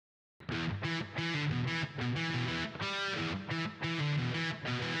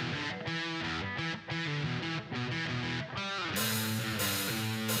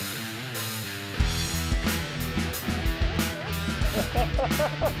Oh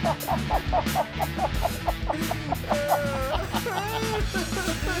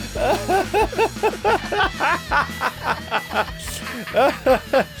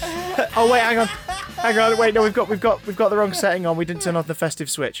wait, hang on. Wait, no, we've got the wrong setting on. We didn't turn off the festive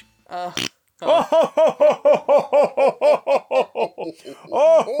switch.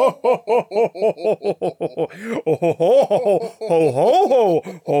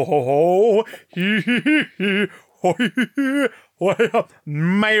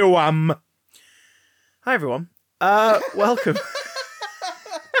 Mayhem. Hi everyone. Welcome.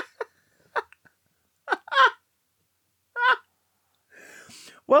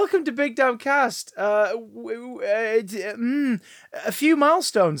 Welcome to Big Damn Cast. A few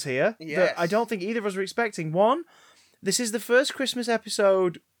milestones here that I don't think either of us were expecting. One, this is the first Christmas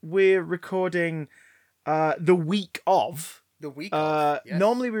episode we're recording the week of. Yes.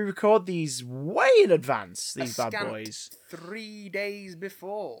 Normally we record these way in advance, these bad boys. 3 days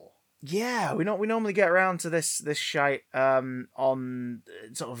before. Yeah, we normally get around to this shite on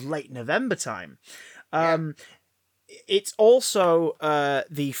sort of late November time. It's also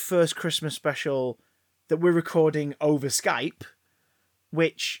the first Christmas special that we're recording over Skype,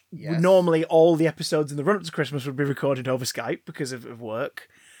 which normally all the episodes in the run-up to Christmas would be recorded over Skype because of work.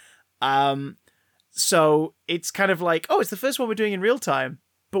 So it's kind of like, it's the first one we're doing in real time,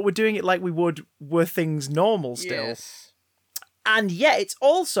 but we're doing it like we would were things normal still. Yes. And yet it's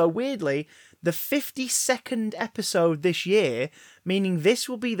also, weirdly, the 52nd episode this year, meaning this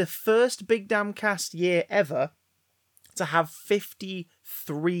will be the first Big Damn Cast year ever to have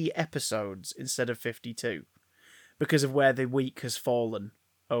 53 episodes instead of 52 because of where the week has fallen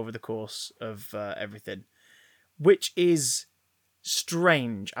over the course of everything, which is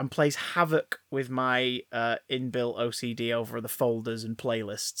strange and plays havoc with my inbuilt OCD over the folders and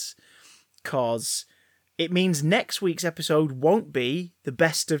playlists, because it means next week's episode won't be the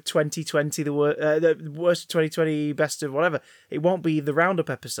best of 2020, the worst of 2020, best of whatever. It won't be the roundup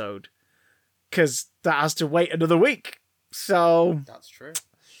episode because that has to wait another week. So that's true.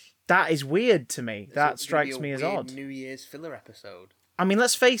 That is weird to me. That strikes me as odd. New Year's filler episode. I mean,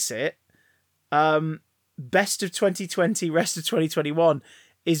 let's face it. Best of 2020, rest of 2021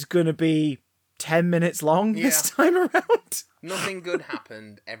 is going to be 10 minutes long this time around. Nothing good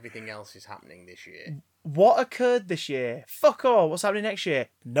happened. Everything else is happening this year. What occurred this year? Fuck all. What's happening next year?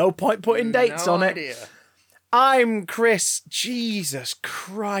 No point putting dates on idea. it. I'm Chris, Jesus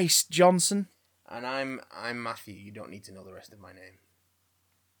Christ, Johnson. And I'm Matthew. You don't need to know the rest of my name.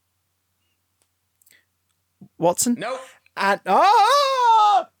 Watson? Nope.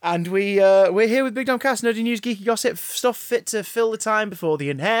 And we're here with Big Damn Cast, nerdy news, geeky gossip, stuff fit to fill the time before the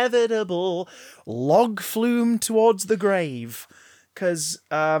inevitable log flume towards the grave. Because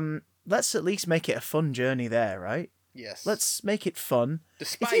let's at least make it a fun journey there, right? Yes. Let's make it fun.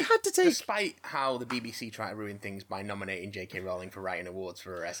 Despite how the BBC try to ruin things by nominating J.K. Rowling for writing awards for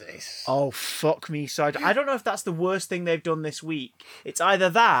her essays. Oh, fuck me. So I don't know if that's the worst thing they've done this week. It's either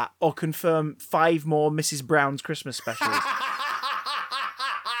that or confirm 5 more Mrs. Brown's Christmas specials.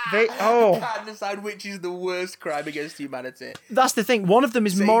 I can't decide which is the worst crime against humanity. That's the thing. One of them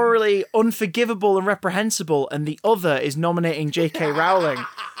is morally unforgivable and reprehensible, and the other is nominating J.K. Rowling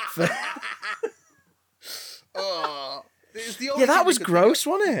for... that was gross,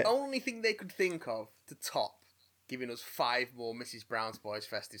 wasn't it? The only thing they could think of to top giving us 5 more Mrs. Brown's Boys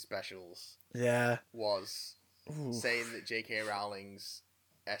festive specials was saying that J.K. Rowling's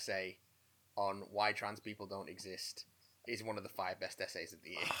essay on why trans people don't exist is one of the 5 best essays of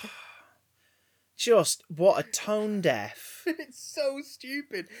the year. Just what a tone deaf. It's so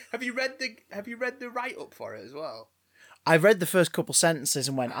stupid. Have you read the write-up for it as well? I read the first couple sentences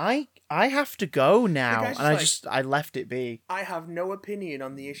and went, I have to go now. And I left it be. I have no opinion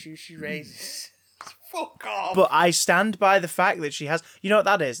on the issues she raises. Fuck off. But I stand by the fact that she has... You know what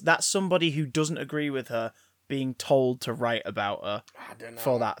that is? That's somebody who doesn't agree with her being told to write about her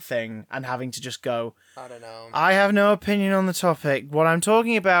for that thing and having to just go, I don't know. I have no opinion on the topic. What I'm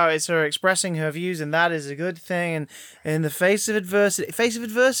talking about is her expressing her views, and that is a good thing. And in the face of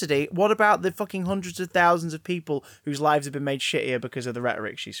adversity, what about the fucking hundreds of thousands of people whose lives have been made shittier because of the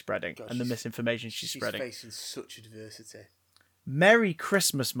rhetoric she's spreading and the misinformation she's spreading? She's facing such adversity. Merry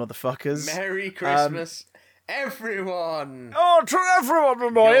Christmas, motherfuckers. Merry Christmas. Everyone. Oh, to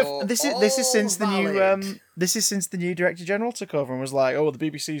everyone! This is since the new Director General took over and was like, "Oh,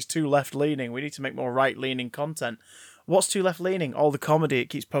 the BBC's too left leaning. We need to make more right leaning content." What's too left leaning? All the comedy. It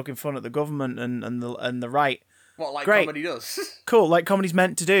keeps poking fun at the government and the right. What, like Great. comedy does? Cool, like comedy's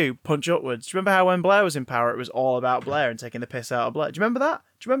meant to do. Punch upwards. Do you remember how when Blair was in power, it was all about Blair and taking the piss out of Blair? Do you remember that?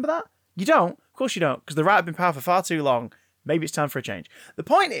 You don't? Of course you don't, because the right have been in power for far too long. maybe it's time for a change. The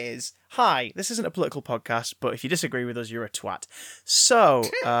point is, hi, this isn't a political podcast, but if you disagree with us, you're a twat. So,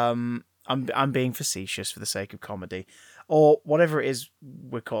 I'm being facetious for the sake of comedy, or whatever it is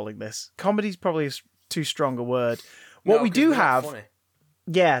we're calling this. Comedy's probably too strong a word. What we do have...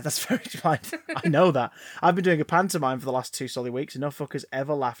 Yeah, that's very fine. I know that. I've been doing a pantomime for the last 2 solid weeks, and no fucker's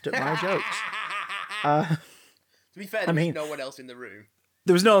ever laughed at my jokes. To be fair, there was no one else in the room.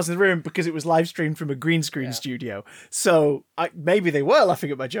 There was no one else in the room because it was live streamed from a green screen studio. So maybe they were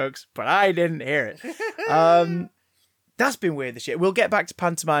laughing at my jokes, but I didn't hear it. That's been weird this year. We'll get back to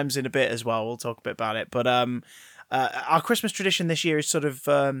pantomimes in a bit as well. We'll talk a bit about it. But our Christmas tradition this year is sort of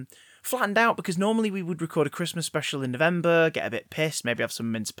flattened out because normally we would record a Christmas special in November, get a bit pissed, maybe have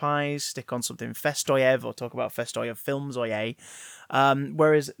some mince pies, stick on something Festoyev or talk about Festoyev films or yay.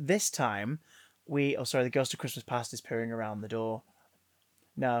 Whereas this time, the Ghost of Christmas Past is peering around the door.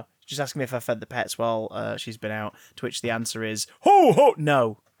 No, just asking me if I fed the pets while she's been out, to which the answer is, ho, ho,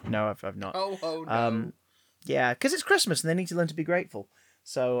 no. No, I've not. Oh, no. Yeah, because it's Christmas and they need to learn to be grateful.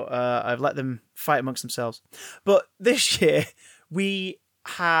 So I've let them fight amongst themselves. But this year, we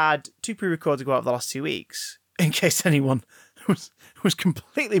had 2 pre-records go out the last 2 weeks, in case anyone was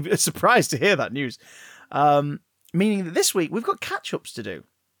completely surprised to hear that news. Meaning that this week, we've got catch-ups to do.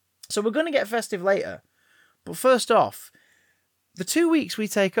 So we're going to get festive later. But first off, the 2 weeks we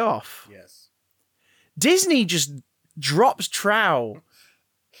take off, yes, Disney just drops trow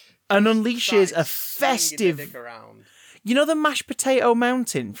and unleashes a festive... You know the mashed potato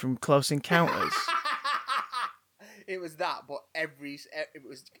mountain from Close Encounters? It was that, but it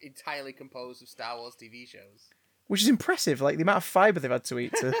was entirely composed of Star Wars TV shows. Which is impressive, like the amount of fibre they've had to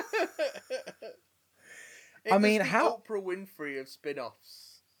eat. I mean, how Oprah Winfrey of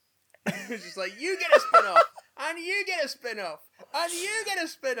spin-offs. It was just like, you get a spin-off, and you get a spin-off, and you get a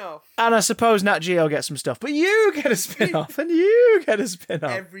spin-off. And I suppose Nat Geo gets some stuff, but you get a spin-off, and you get a spin-off.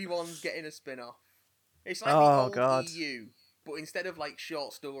 Everyone's getting a spin-off. It's like the old EU, but instead of like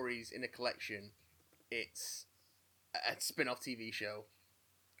short stories in a collection, it's a spin-off TV show.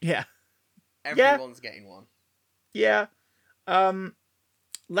 Yeah. Everyone's getting one. Yeah.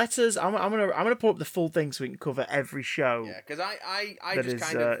 Let us. I'm gonna pull up the full thing so we can cover every show. Yeah, because I that just is,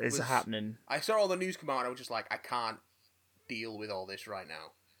 kind of is happening. I saw all the news come out and I was just like, I can't deal with all this right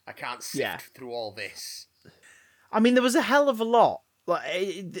now. I can't sift through all this. I mean, there was a hell of a lot.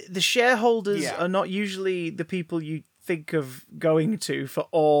 Like the shareholders are not usually the people you think of going to for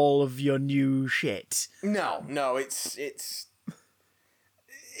all of your new shit. No, it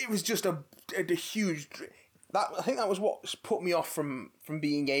was just a huge. I think that was what put me off from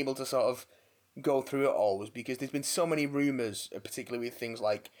being able to sort of go through it all, was because there's been so many rumours, particularly with things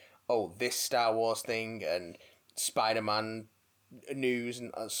like, this Star Wars thing and Spider-Man news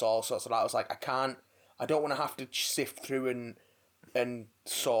and all sorts of that. I was like, I don't want to have to sift through and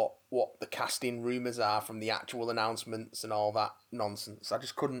sort what the casting rumours are from the actual announcements and all that nonsense. I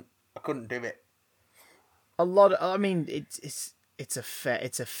couldn't do it. I mean, it's a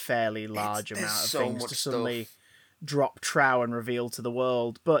fairly large amount of so things to suddenly stuff. Drop trow and reveal to the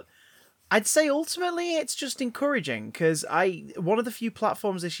world, but I'd say ultimately it's just encouraging, because one of the few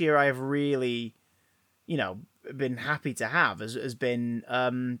platforms this year I have really, been happy to have has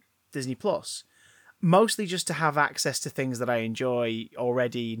been Disney Plus. Mostly just to have access to things that I enjoy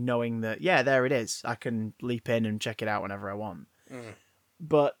already, knowing that, there it is. I can leap in and check it out whenever I want. Mm.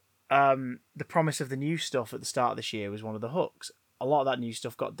 But the promise of the new stuff at the start of this year was one of the hooks. A lot of that new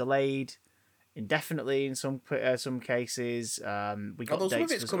stuff got delayed indefinitely in some cases. We got dates some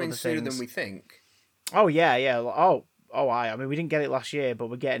of it's for coming other sooner things. than we think. Oh, yeah. I mean, we didn't get it last year,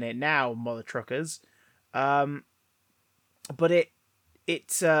 but we're getting it now, mother truckers. But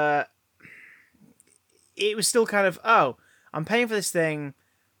it was still kind of, I'm paying for this thing,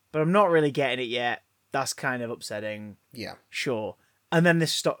 but I'm not really getting it yet. That's kind of upsetting. Yeah. Sure. And then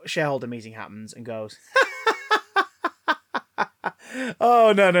this shareholder meeting happens and goes,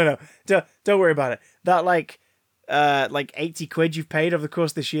 oh, no. Don't worry about it. That, like 80 quid you've paid over the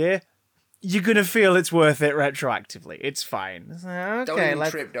course of this year, you're going to feel it's worth it retroactively. It's fine. It's like, okay, don't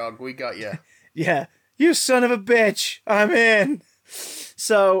even trip, dog. We got you. Yeah. You son of a bitch. I'm in.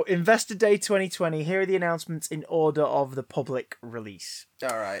 So, Investor Day 2020, here are the announcements in order of the public release.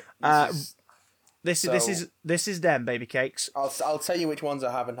 All right. This is them, baby cakes. I'll tell you which ones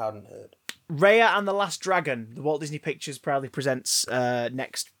I hadn't heard. Raya and the Last Dragon, the Walt Disney Pictures proudly presents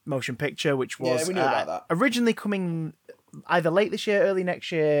next motion picture, which was we knew about that. Originally coming either late this year, early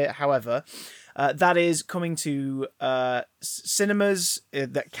next year. However, that is coming to cinemas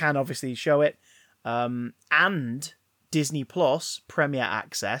that can obviously show it, and Disney Plus Premier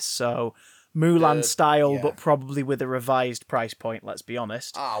Access. So Mulan style, but probably with a revised price point. Let's be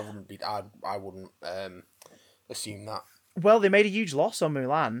honest. I wouldn't assume that. Well, they made a huge loss on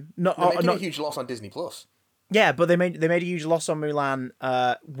Mulan. They're making a huge loss on Disney Plus. Yeah, but they made a huge loss on Mulan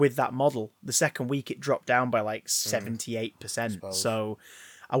with that model. The second week it dropped down by like 78%. So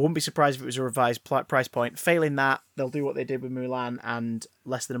I wouldn't be surprised if it was a revised price point. Failing that, they'll do what they did with Mulan and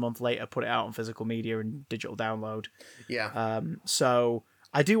less than a month later put it out on physical media and digital download. Yeah. So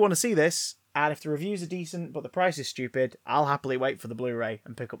I do want to see this, and if the reviews are decent but the price is stupid, I'll happily wait for the Blu-ray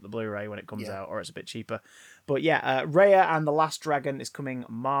and pick up the Blu-ray when it comes out, or it's a bit cheaper. But yeah, Raya and the Last Dragon is coming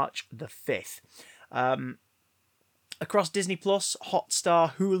March the 5th. Across Disney Plus,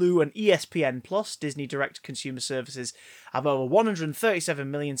 Hotstar, Hulu, and ESPN Plus, Disney Direct Consumer Services have over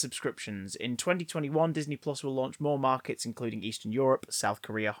 137 million subscriptions. In 2021, Disney Plus will launch more markets, including Eastern Europe, South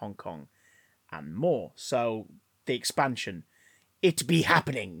Korea, Hong Kong, and more. So, the expansion. It be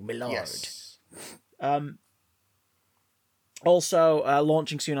happening, my lord. Yes. Also,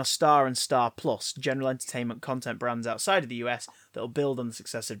 launching soon are Star and Star Plus, general entertainment content brands outside of the US that will build on the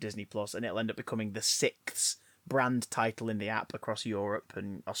success of Disney Plus, and it'll end up becoming the 6th brand title in the app across Europe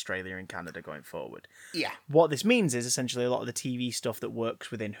and Australia and Canada going forward. Yeah. What this means is essentially a lot of the TV stuff that works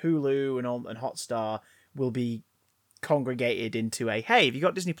within Hulu and Hotstar will be congregated into a, hey, have you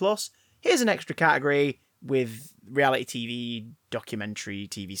got Disney Plus? Here's an extra category with reality TV, documentary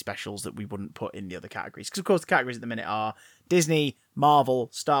TV specials that we wouldn't put in the other categories. Because, of course, the categories at the minute are Disney,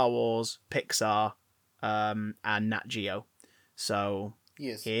 Marvel, Star Wars, Pixar, and Nat Geo. So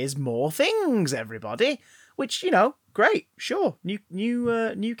here's more things, everybody. Which, great, sure,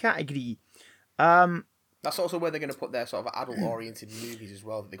 new category. That's also where they're going to put their sort of adult-oriented movies as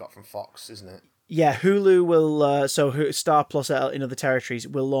well that they got from Fox, isn't it? Yeah, Hulu will, Star Plus in other territories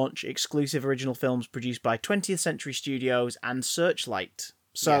will launch exclusive original films produced by 20th Century Studios and Searchlight.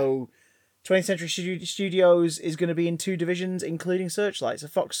 So, 20th Century Studios is going to be in 2 divisions, including Searchlight. So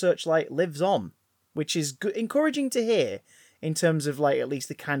Fox Searchlight lives on, which is encouraging to hear in terms of, like, at least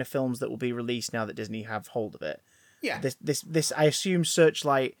the kind of films that will be released now that Disney have hold of it. Yeah. This I assume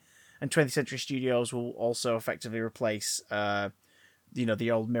Searchlight and 20th Century Studios will also effectively replace, the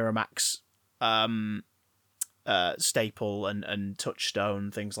old Miramax staple and Touchstone,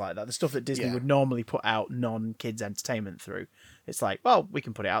 things like that. The stuff that Disney would normally put out non-kids entertainment through. It's like, well, we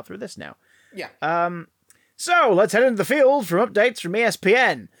can put it out through this now. Yeah. So let's head into the field for updates from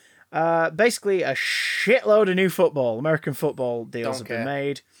ESPN. Basically a shitload of new football. American football deals have been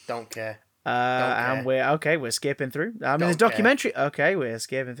made. Don't care. And we're skipping through. I mean, there's documentary. Okay, we're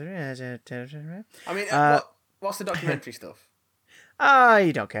skipping through. I mean, what's the documentary stuff?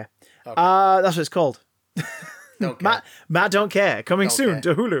 You don't care. Okay. That's what it's called. Don't care. Matt don't care. Coming soon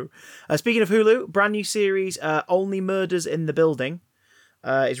to Hulu. Speaking of Hulu, brand new series, Only Murders in the Building,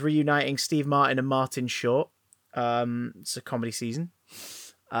 is reuniting Steve Martin and Martin Short. It's a comedy season,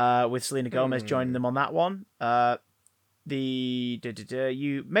 with Selena Gomez joining them on that one.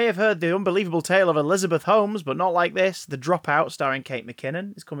 You may have heard the unbelievable tale of Elizabeth Holmes, but not like this. The Dropout, starring Kate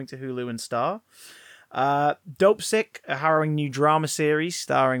McKinnon, is coming to Hulu and Star. Dope Sick, a harrowing new drama series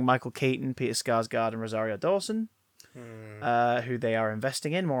starring Michael Keaton, Peter Skarsgård, and Rosario Dawson, who they are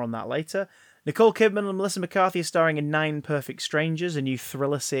investing in. More on that later. Nicole Kidman and Melissa McCarthy are starring in 9 Perfect Strangers, a new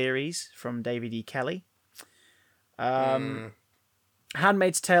thriller series from David E. Kelly.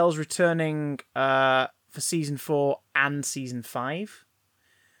 Handmaid's Tale's returning for season 4 and season 5.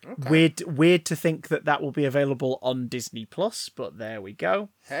 Okay. Weird to think that will be available on Disney Plus, but there we go.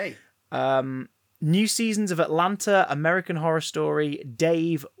 Hey. New seasons of Atlanta, American Horror Story,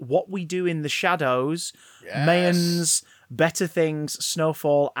 Dave, What We Do in the Shadows, Mayans, Better Things,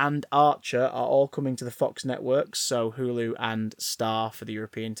 Snowfall, and Archer are all coming to the Fox networks, so Hulu and Star for the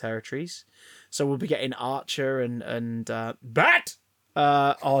European territories. So we'll be getting Archer and Bat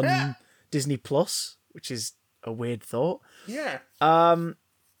on Disney Plus, which is a weird thought. Yeah.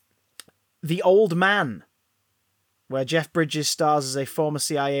 The Old Man, where Jeff Bridges stars as a former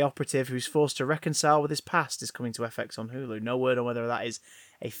CIA operative who's forced to reconcile with his past, is coming to FX on Hulu. No word on whether that is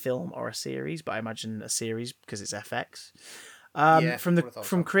a film or a series, but I imagine a series because it's FX.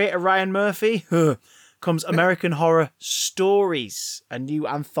 From creator Ryan Murphy comes American Horror Stories, a new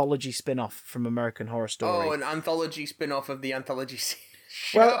anthology spin-off from American Horror Story. Oh, an anthology spin-off of the anthology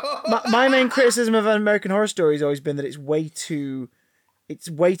show. Well, my main criticism of American Horror Story has always been that it's way too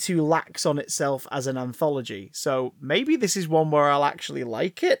lax on itself as an anthology. So maybe this is one where I'll actually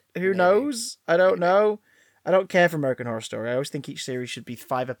like it. Who knows? I don't know. I don't care for American Horror Story. I always think each series should be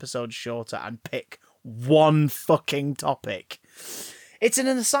 5 episodes shorter and pick one fucking topic. It's in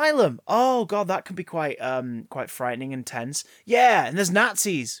an asylum. Oh god, that can be quite frightening and tense. Yeah, and there's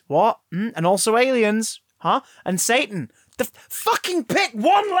Nazis. What? And also aliens. Huh? And Satan. Fucking pick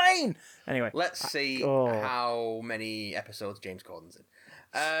one lane. Anyway, let's see how many episodes James Corden's in.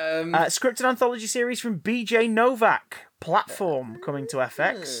 Scripted anthology series from BJ Novak. Platform coming to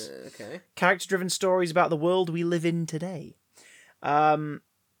FX. Okay. Character-driven stories about the world we live in today.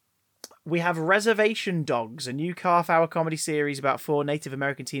 We have Reservation Dogs, a new half-hour comedy series about 4 Native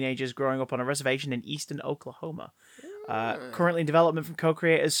American teenagers growing up on a reservation in eastern Oklahoma. Currently in development from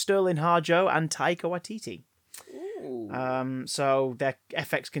co-creators Sterling Harjo and Taika Waititi. So they're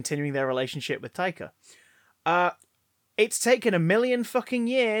FX continuing their relationship with Taika. It's taken 1,000,000 fucking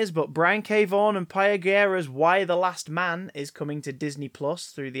years, but Brian K. Vaughan and Paya Guerra's Why the Last Man is coming to Disney Plus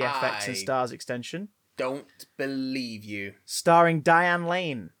through the FX and Starz extension. Don't believe you. Starring Diane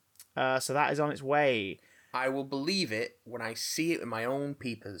Lane. So that is on its way. I will believe it when I see it with my own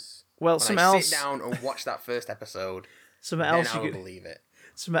peepers. Well, when I sit down and watch that first episode, I will believe it.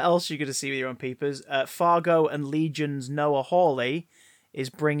 Something else you're going to see with your own peepers. Fargo and Legion's Noah Hawley is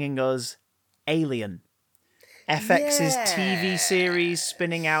bringing us Alien. FX's TV series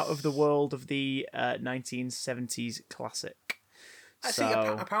spinning out of the world of the 1970s classic. I see.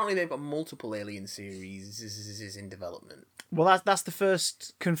 Apparently, they've got multiple Alien series in development. Well, that's the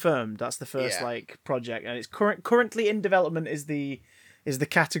first confirmed. That's the first project, and it's currently in development. Is the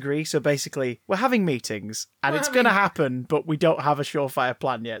category. So basically, we're having meetings, and it's going to happen, but we don't have a surefire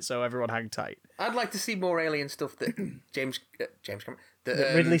plan yet. So everyone, hang tight. I'd like to see more Alien stuff that James Cameron.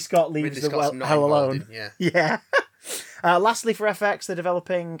 That Ridley Scott leaves the hell alone. Yeah. Lastly, for FX, they're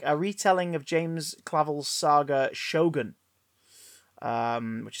developing a retelling of James Clavell's saga Shogun,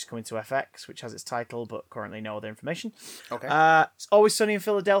 which is coming to FX, which has its title, but currently no other information. Okay. It's Always Sunny in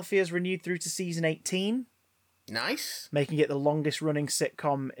Philadelphia is renewed through to season 18. Nice. Making it the longest running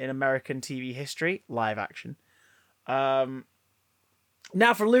sitcom in American TV history, live action. Now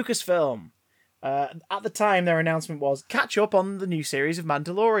for Lucasfilm. At the time, their announcement was catch up on the new series of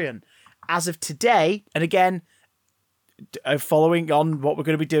Mandalorian. As of today, and again, following on what we're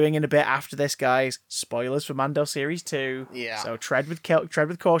going to be doing in a bit after this, guys, spoilers for Mando Series 2. Yeah. So tread with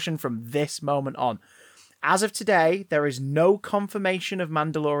caution from this moment on. As of today, there is no confirmation of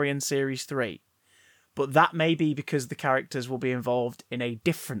Mandalorian Series 3. But that may be because the characters will be involved in a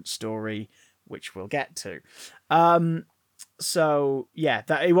different story, which we'll get to. So, yeah,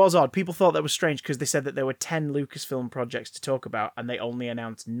 that it was odd. People thought that was strange because they said that there were 10 Lucasfilm projects to talk about, and they only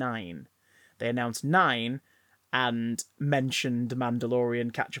announced 9. They announced 9 and mentioned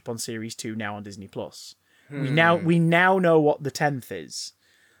Mandalorian catch-up on Series 2 now on Disney+. We now know what the 10th is.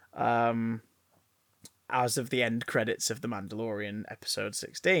 As of the end credits of The Mandalorian episode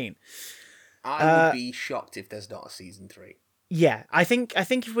 16. I would be shocked if there's not a season 3. Yeah, I think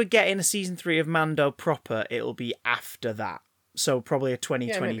if we're getting a season 3 of Mando proper, it'll be after that. So probably a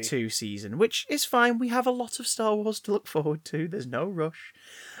 2022 season, which is fine. We have a lot of Star Wars to look forward to. There's no rush.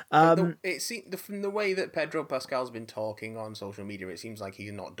 From the way that Pedro Pascal's been talking on social media, it seems like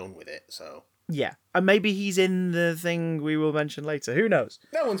he's not done with it. So yeah, and maybe he's in the thing we will mention later. Who knows?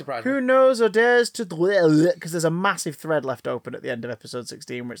 That won't surprise me. Who knows or dares to... Because there's a massive thread left open at the end of episode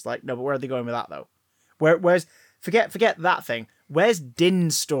 16 where it's like, no, but where are they going with that, though? Where's... Forget that thing. Where's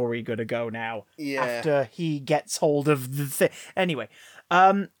Din's story going to go now? Yeah. After he gets hold of the thing. Anyway,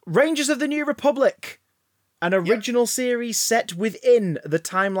 Rangers of the New Republic, an original series set within the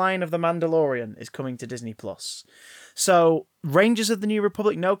timeline of The Mandalorian, is coming to Disney+. So, Rangers of the New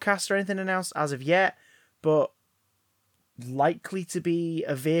Republic, no cast or anything announced as of yet, but likely to be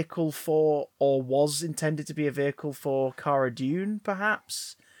a vehicle for, or was intended to be a vehicle for Cara Dune,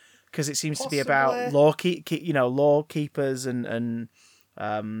 perhaps? Because it seems to be about law keepers and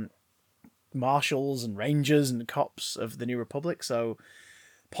marshals and rangers and cops of the New Republic. So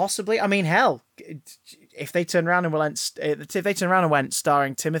possibly, I mean, hell, if they turn around and went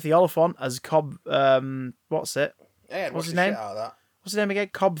starring Timothy Olyphant as Cobb, what's it? Yeah, what's his name? What's his name again?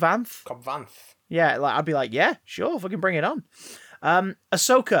 Cobb Vanth. Cobb Vanth. Yeah, I'd be like, yeah, sure, fucking bring it on.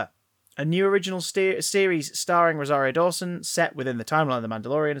 Ahsoka. A new original series starring Rosario Dawson, set within the timeline of The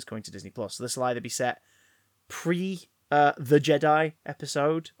Mandalorian, is coming to Disney+. So this will either be set pre the Jedi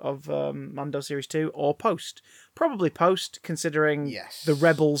episode of Mando Series 2 or post. Probably post, considering the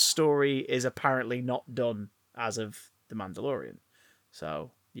Rebels story is apparently not done as of The Mandalorian.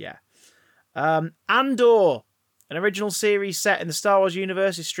 So, yeah. Andor, an original series set in the Star Wars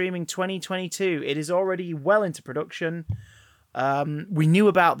universe, is streaming 2022. It is already well into production. We knew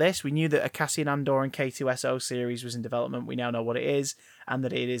about this. We knew that a Cassian Andor and K2SO series was in development. We now know what it is, and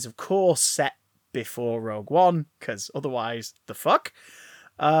that it is, of course, set before Rogue One, because otherwise, the fuck?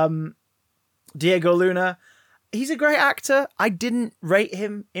 Diego Luna, he's a great actor. I didn't rate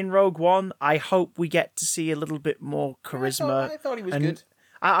him in Rogue One. I hope we get to see a little bit more charisma. I thought he was good.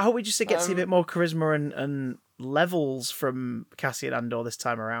 I hope we just get to see a bit more charisma and levels from Cassian Andor this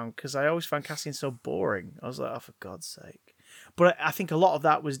time around, because I always found Cassian so boring. I was like, oh, for God's sake. But I think a lot of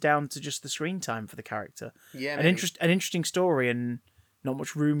that was down to just the screen time for the character. Yeah, an interesting story and not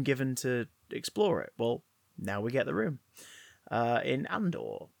much room given to explore it. Well, now we get the room in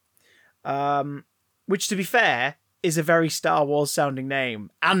Andor. Which, to be fair, is a very Star Wars sounding name.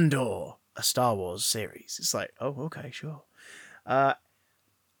 Andor, a Star Wars series. It's like, oh, okay, sure.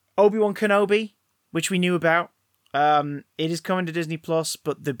 Obi-Wan Kenobi, which we knew about. It is coming to Disney Plus,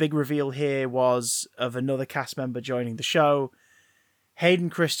 but the big reveal here was of another cast member joining the show. Hayden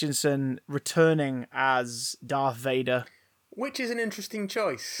Christensen returning as Darth Vader. Which is an interesting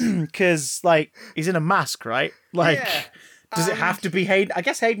choice. Because, he's in a mask, right? Does it have to be Hayden? I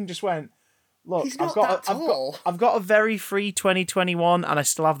guess Hayden just went, look, I've got a very free 2021 and I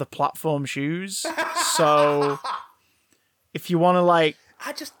still have the platform shoes. So if you want to,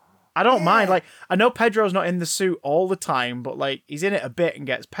 I don't mind. I know Pedro's not in the suit all the time, but he's in it a bit and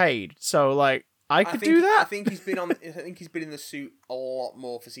gets paid. So I could do that. I think he's been in the suit a lot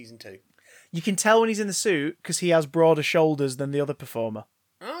more for season 2. You can tell when he's in the suit because he has broader shoulders than the other performer.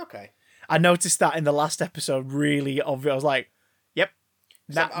 Oh, okay. I noticed that in the last episode. Really obvious. I was like, "Yep."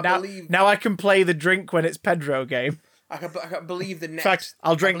 Now I can play the drink when it's Pedro game. I can believe the next. In fact,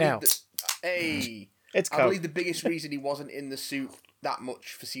 I'll drink now. It's Coke. I believe the biggest reason he wasn't in the suit that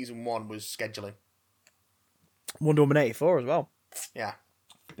much for season 1 was scheduling. Wonder Woman 84 as well. Yeah.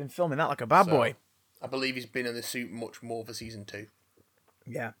 Been filming that like a bad boy. I believe he's been in the suit much more for season 2.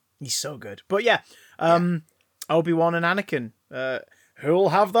 Yeah, he's so good. But yeah, Obi-Wan and Anakin. Who'll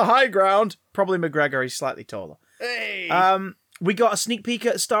have the high ground? Probably McGregor. He's slightly taller. Hey! We got a sneak peek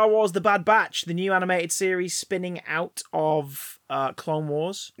at Star Wars The Bad Batch, the new animated series spinning out of Clone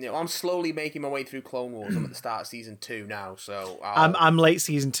Wars. Yeah, I'm slowly making my way through Clone Wars. I'm at the start of season 2 now, so I'm late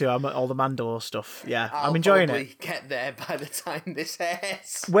season 2. I'm at all the Mandalore stuff. Yeah, I'm enjoying it. I'll probably get there by the time this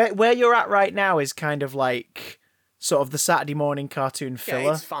airs. Where you're at right now is kind of sort of the Saturday morning cartoon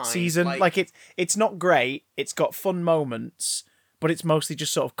filler season. It's not great. It's got fun moments, but it's mostly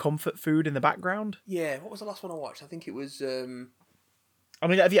just sort of comfort food in the background. Yeah, what was the last one I watched? I think it was. I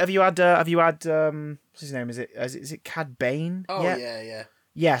mean, have you had what's his name? Is it Cad Bane? Oh yeah.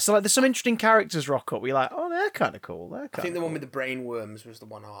 Yeah, so there's some interesting characters rock up. We're like, oh, they're kind of cool. I think the one with the brain worms was the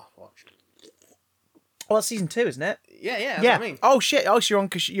one I watched. Well, that's season 2, isn't it? Yeah. That's what I mean. Oh shit! Oh, so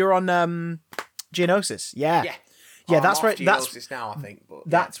you're on Geonosis. Yeah. That's where Geonosis now, I think. But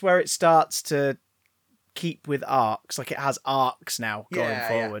that's where it starts to keep with arcs. It has arcs now going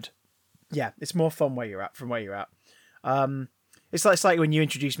forward. Yeah, it's more fun from where you're at. It's like when you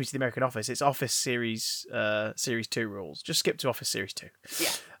introduced me to the American Office. It's Office Series 2 rules. Just skip to Office Series 2.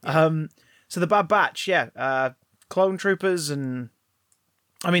 Yeah. So the Bad Batch, clone troopers, and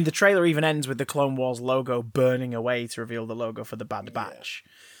I mean the trailer even ends with the Clone Wars logo burning away to reveal the logo for the Bad Batch.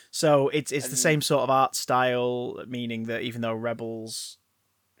 So it's the same sort of art style, meaning that even though Rebels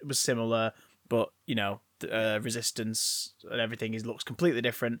was similar, but Resistance and everything looks completely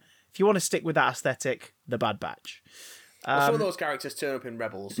different. If you want to stick with that aesthetic, the Bad Batch. Some of those characters turn up in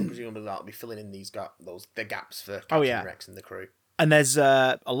Rebels, so presumably that'll be filling in the gaps for Captain Rex and the crew. And there's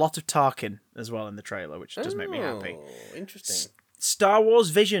a lot of Tarkin as well in the trailer, which does make me happy. Interesting. Star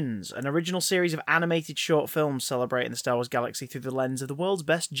Wars Visions, an original series of animated short films celebrating the Star Wars galaxy through the lens of the world's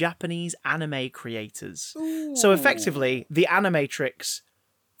best Japanese anime creators. Ooh. So effectively, the Animatrix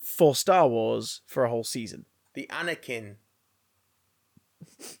for Star Wars for a whole season. The Anakin.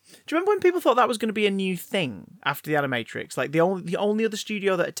 Do you remember when people thought that was going to be a new thing after the Animatrix? The only other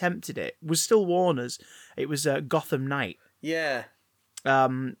studio that attempted it was still Warner's. It was Gotham Knight. Yeah.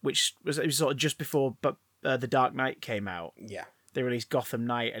 Which was sort of just before The Dark Knight came out. Yeah. They released Gotham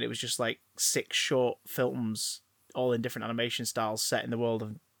Knight, and it was just 6 short films, all in different animation styles, set in the world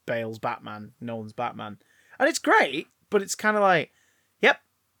of Bale's Batman, Nolan's Batman. And it's great, but it's kind of yep.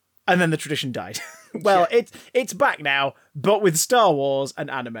 And then the tradition died. Well, it's back now, but with Star Wars and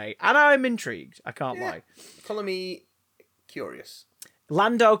anime. And I'm intrigued. I can't lie. Color me curious.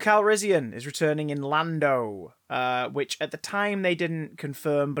 Lando Calrissian is returning in Lando, which at the time they didn't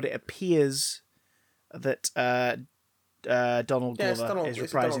confirm, but it appears that Donald Glover is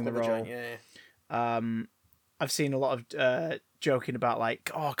reprising the role. Joint, I've seen a lot of joking about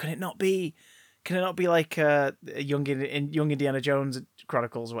can it not be like young Indiana Jones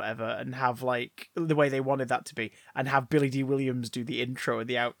Chronicles or whatever, and have like the way they wanted that to be, and have Billy D. Williams do the intro and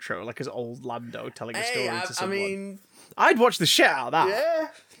the outro, like as old Lando telling a story to someone. I mean, I'd watch the shit out of that.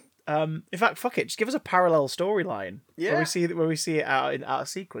 Yeah. In fact, fuck it, just give us a parallel storyline. Yeah. Where we see it out of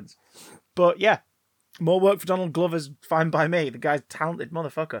sequence. But yeah, more work for Donald Glover's fine by me. The guy's a talented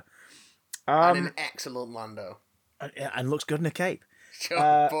motherfucker. And an excellent Lando. And looks good in a cape.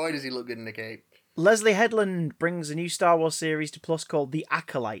 Boy, does he look good in a cape. Leslie Headland brings a new Star Wars series to Plus called The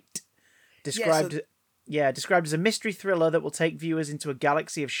Acolyte. Described as a mystery thriller that will take viewers into a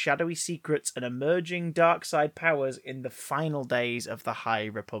galaxy of shadowy secrets and emerging dark side powers in the final days of the High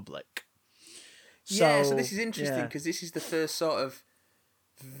Republic. So this is interesting because this is the first sort of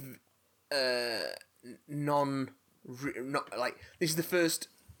this is the first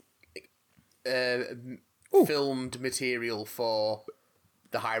filmed material for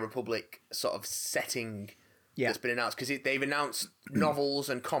the High Republic sort of setting that's been announced, because they've announced novels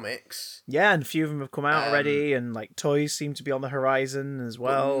and comics. Yeah, and a few of them have come out already, and like toys seem to be on the horizon as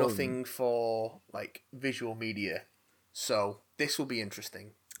well. But nothing for like visual media. So this will be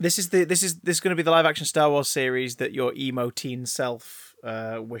interesting. This is going to be the live action Star Wars series that your emo teen self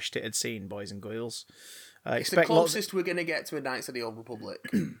wished it had seen, boys and girls. It's the closest we're going to get to a Knights of the Old Republic.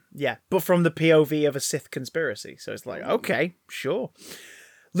 Yeah, but from the POV of a Sith conspiracy. So it's like, okay, sure.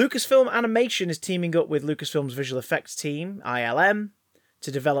 Lucasfilm Animation is teaming up with Lucasfilm's visual effects team, ILM,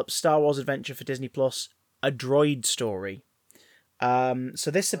 to develop Star Wars Adventure for Disney Plus, A Droid Story. So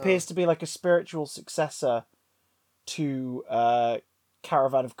this appears to be like a spiritual successor to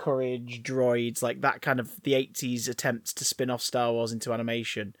Caravan of Courage, Droids, like that kind of the 80s attempts to spin off Star Wars into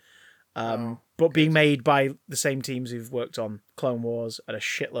animation. But being made by the same teams who've worked on Clone Wars and a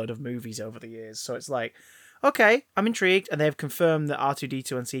shitload of movies over the years. So it's like, okay, I'm intrigued. And they've confirmed that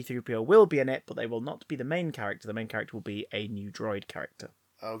R2-D2 and C-3PO will be in it, but they will not be the main character. The main character will be a new droid character.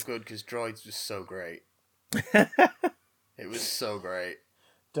 Oh, good, because Droids was so great. It was so great.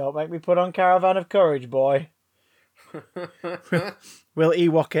 Don't make me put on Caravan of Courage, boy. We'll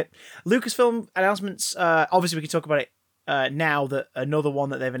Ewok it. Lucasfilm announcements, obviously we can talk about it now, that another one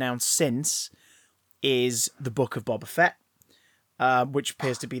that they've announced since is the Book of Boba Fett, which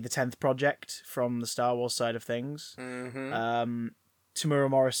appears to be the 10th project from the Star Wars side of things. Mm-hmm. Tamura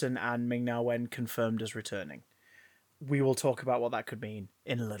Morrison and Ming-Na Wen confirmed as returning. We will talk about what that could mean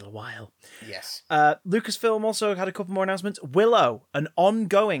in a little while. Yes. Lucasfilm also had a couple more announcements. Willow, an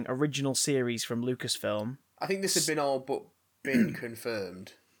ongoing original series from Lucasfilm. I think this had been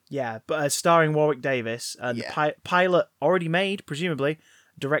confirmed. Yeah, but starring Warwick Davis, and the pilot already made, presumably,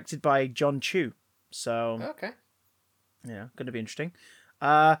 directed by John Chu. So, okay, yeah, going to be interesting.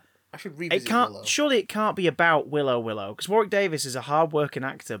 I should revisit Willow. Surely it can't be about Willow, because Warwick Davis is a hard-working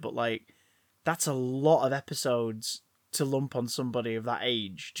actor, but like, that's a lot of episodes to lump on somebody of that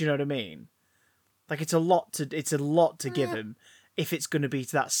age. Do you know what I mean? Like, it's a lot to give him if it's going to be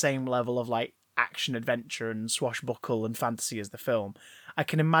to that same level of like action, adventure, and swashbuckle and fantasy as the film. I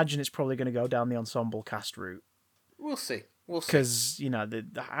can imagine it's probably going to go down the ensemble cast route. We'll see. Because, you know,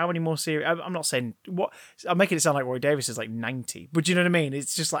 how many more series... I'm not saying... I'm making it sound like Roy Davis is like 90. But do you know what I mean?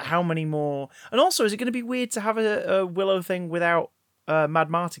 It's just like, how many more... And also, is it going to be weird to have a Willow thing without Mad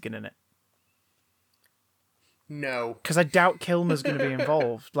Martigan in it? No. Because I doubt Kilmer's going to be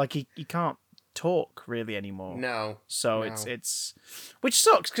involved. Like, he can't talk really anymore. No. So it's... Which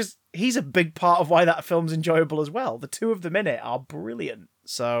sucks, because he's a big part of why that film's enjoyable as well. The two of them in it are brilliant.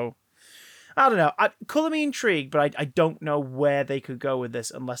 So... I don't know. Colour me intrigued, but I don't know where they could go with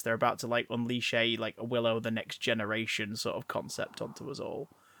this unless they're about to like unleash a Willow the next generation sort of concept onto us all.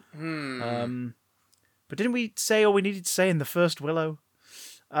 But didn't we say all we needed to say in the first Willow?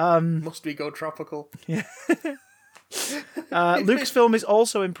 Must we go tropical? Yeah. Lucasfilm is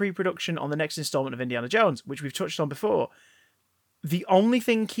also in pre-production on the next installment of Indiana Jones, which we've touched on before. The only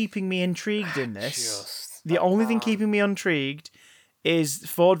thing keeping me intrigued in this, is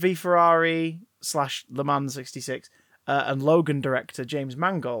Ford v Ferrari / Le Mans 66 and Logan director James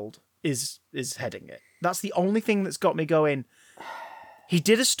Mangold is heading it. That's the only thing that's got me going. He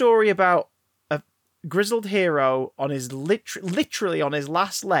did a story about a grizzled hero on his literally on his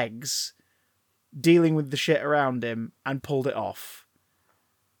last legs, dealing with the shit around him, and pulled it off.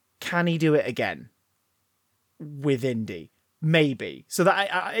 Can he do it again with Indy? Maybe. So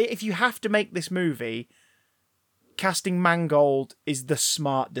that if you have to make this movie, casting Mangold is the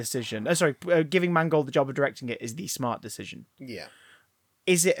smart decision. Giving Mangold the job of directing it is the smart decision. Yeah.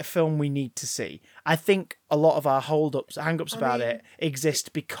 Is it a film we need to see? I think a lot of our hang-ups about it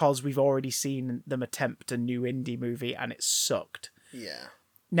exist because we've already seen them attempt a new indie movie and it sucked. Yeah.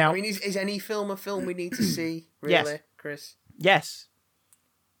 Now, I mean, is any film a film we need to see, really, yes. Chris? Yes.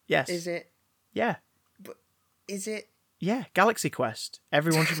 Yes. Is it? Yeah. But is it? Yeah, Galaxy Quest.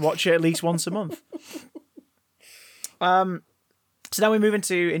 Everyone should watch it at least once a month. So now we move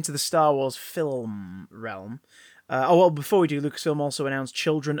into the Star Wars film realm. Before we do, Lucasfilm also announced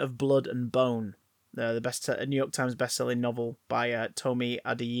Children of Blood and Bone, the New York Times best-selling novel by Tomi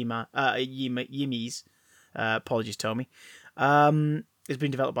Adeyemi. Apologies, Tomi. It's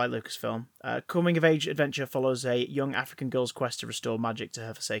been developed by Lucasfilm. Coming-of-age adventure follows a young African girl's quest to restore magic to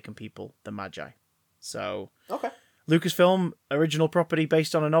her forsaken people, the Magi. So, okay. Lucasfilm, original property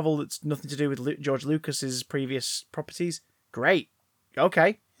based on a novel that's nothing to do with George Lucas's previous properties. Great.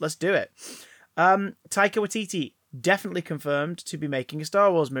 Okay, let's do it. Taika Waititi definitely confirmed to be making a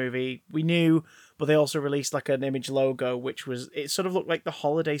Star Wars movie. We knew, but they also released like an image logo, which it sort of looked like the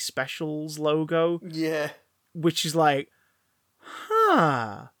holiday specials logo. Yeah. Which is like,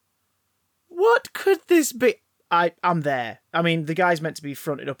 what could this be? I'm there. I mean, the guy's meant to be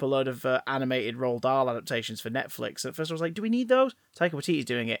fronted up a load of animated Roald Dahl adaptations for Netflix. At first I was like, do we need those? Taika Waititi's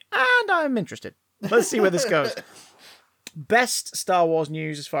doing it, and I'm interested. Let's see where this goes. Best Star Wars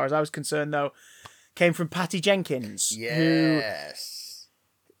news, as far as I was concerned, though, came from Patty Jenkins. Yes.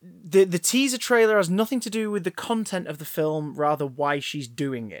 The teaser trailer has nothing to do with the content of the film, rather why she's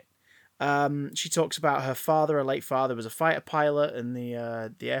doing it. She talks about her father, her late father, was a fighter pilot in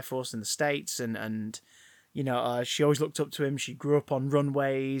the Air Force in the States, and you know, she always looked up to him. She grew up on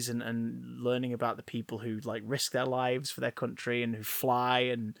runways and learning about the people who like risk their lives for their country and who fly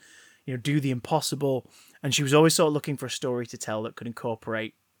and, you know, do the impossible. And she was always sort of looking for a story to tell that could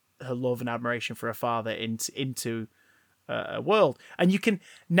incorporate her love and admiration for her father into a world. And you can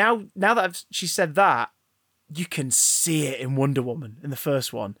now that she said that, you can see it in Wonder Woman in the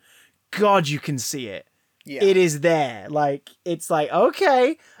first one. God, you can see it. Yeah. It is there. Like, it's like,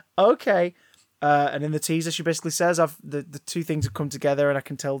 okay. And in the teaser, she basically says, the two things have come together and I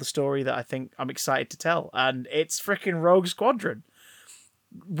can tell the story that I think I'm excited to tell. And it's freaking Rogue Squadron.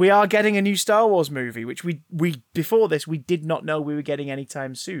 We are getting a new Star Wars movie, which we before this, we did not know we were getting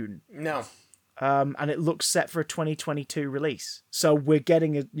anytime soon. No. And it looks set for a 2022 release. So we're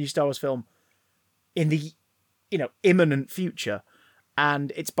getting a new Star Wars film in the, you know, imminent future.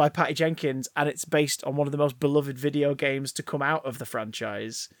 And it's by Patty Jenkins, and it's based on one of the most beloved video games to come out of the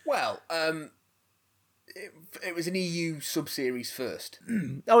franchise. Well, it was an EU sub-series first.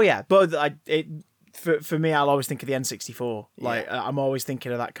 Oh yeah, but for me, I'll always think of the N64. Like, yeah. I'm always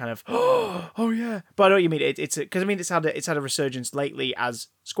thinking of that kind of oh yeah. But I know what you mean. It's because I mean it's had a resurgence lately as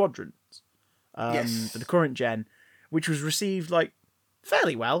Squadrons, yes, for the current gen, which was received like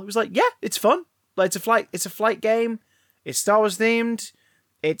fairly well. It was like, yeah, it's fun. Like it's a flight game. It's Star Wars themed.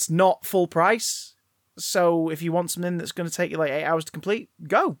 It's not full price. So if you want something that's going to take you like 8 hours to complete,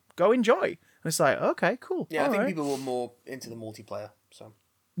 go enjoy. And it's like, okay, cool. Yeah, I think people were more into the multiplayer. So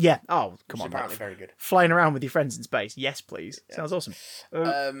yeah. Oh, come on. Apparently very good. Flying around with your friends in space. Yes, please. Yeah. Sounds awesome.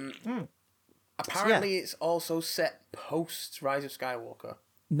 Apparently it's also set post Rise of Skywalker.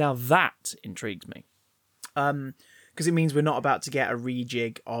 Now that intrigues me. Because it means we're not about to get a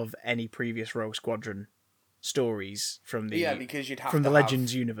rejig of any previous Rogue Squadron stories from the because you'd have from to the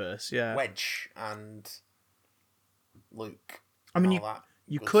Legends universe. Yeah, Wedge and Luke. I mean,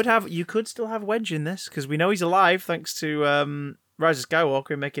 you could still have Wedge in this because we know he's alive thanks to Rise of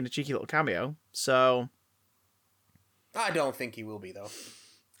Skywalker making a cheeky little cameo. So I don't think he will be though.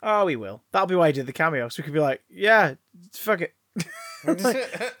 Oh, he will. That'll be why he did the cameo. So we could be like, yeah, fuck it,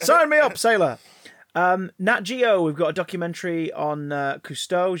 sign me up, sailor. Nat Geo, we've got a documentary on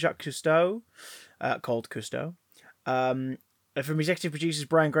Cousteau, Jacques Cousteau. Called Cousteau. From executive producers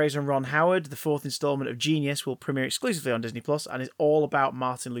Brian Grazer and Ron Howard, the fourth installment of Genius will premiere exclusively on Disney Plus and is all about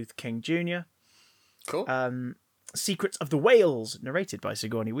Martin Luther King Jr. Cool. Secrets of the Whales, narrated by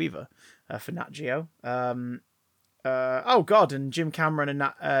Sigourney Weaver for Nat Geo. And Jim Cameron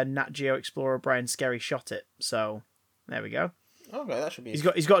and Nat Geo explorer Brian Skerry shot it. So there we go. Okay, that should be. He's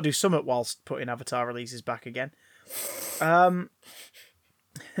got to do something whilst putting Avatar releases back again.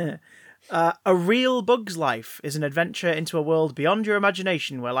 A Real Bug's Life is an adventure into a world beyond your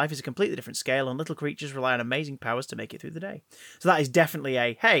imagination where life is a completely different scale and little creatures rely on amazing powers to make it through the day. So that is definitely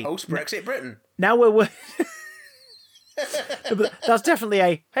a, hey... Post-Brexit Britain. Now we're... That's definitely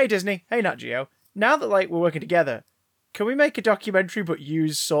a, hey Disney, hey Nat Geo, now that like we're working together, can we make a documentary but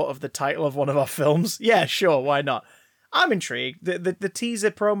use sort of the title of one of our films? Yeah, sure, why not? I'm intrigued. The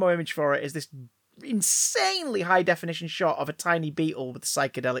teaser promo image for it is this insanely high definition shot of a tiny beetle with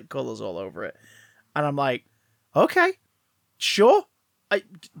psychedelic colours all over it. And I'm like, okay, sure.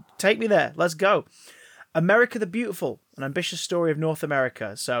 Take me there. Let's go. America the Beautiful, an ambitious story of North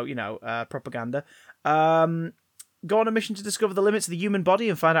America. So, propaganda. go on a mission to discover the limits of the human body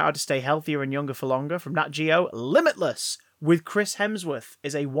and find out how to stay healthier and younger for longer. From Nat Geo, Limitless with Chris Hemsworth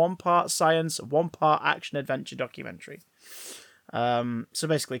is a 1-part science, 1-part action-adventure documentary. So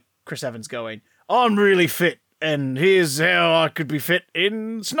basically, Chris Evans going, I'm really fit, and here's how I could be fit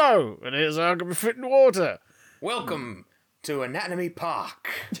in snow, and here's how I could be fit in water. Welcome to Anatomy Park.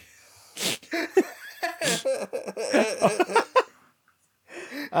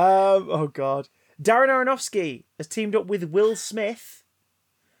 Oh God. Darren Aronofsky has teamed up with Will Smith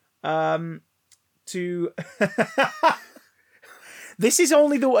to this is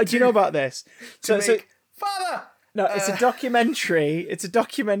only the do you know about this? Father. No, it's a documentary. It's a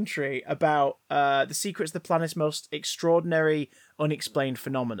documentary about the secrets of the planet's most extraordinary unexplained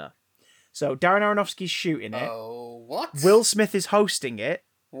phenomena. So Darren Aronofsky's shooting it. Oh, what? Will Smith is hosting it.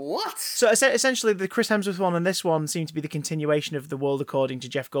 What? So essentially, the Chris Hemsworth one and this one seem to be the continuation of the World According to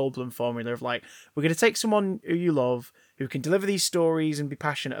Jeff Goldblum formula of like, we're going to take someone who you love, who can deliver these stories and be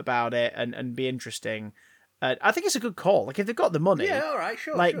passionate about it and be interesting. I think it's a good call. Like, if they've got the money, yeah, all right,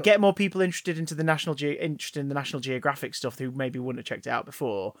 sure. Like, get more people interested into the National Geographic stuff who maybe wouldn't have checked it out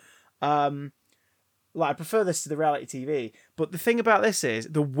before. I prefer this to the reality TV. But the thing about this is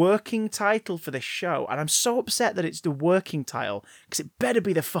the working title for this show, and I'm so upset that it's the working title because it better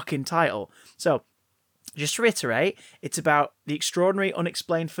be the fucking title. So, just to reiterate, it's about the extraordinary,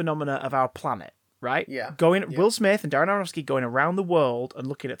 unexplained phenomena of our planet, right? Yeah. Will Smith and Darren Aronofsky going around the world and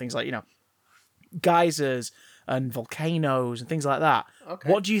looking at things like, geysers and volcanoes and things like that. Okay.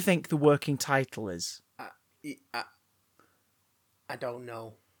 What do you think the working title is? I don't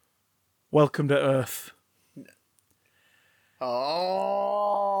know. Welcome to Earth.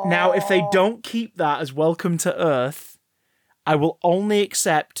 Oh. Now, if they don't keep that as Welcome to Earth, I will only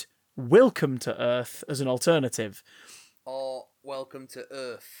accept Welcome to Earth as an alternative. Or Welcome to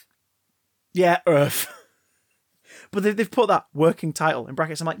Earth. Yeah, Earth. But they've put that working title in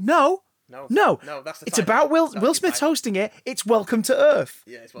brackets. I'm like, no, that's the it's title. About Will Smith's hosting it. It's Welcome to Earth.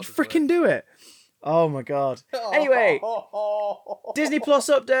 Yeah, it's Welcome to Earth. Freaking do it. Oh my God. Anyway, Disney Plus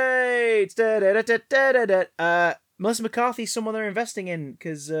updates. Melissa McCarthy's someone they're investing in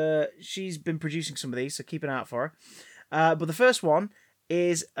because she's been producing some of these, so keep an eye out for her. But the first one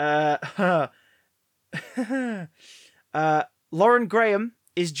is Lauren Graham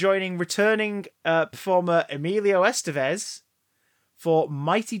is joining returning performer Emilio Estevez for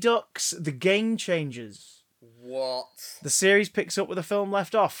Mighty Ducks: The Game Changers. What? The series picks up where the film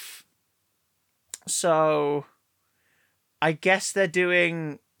left off. So, I guess they're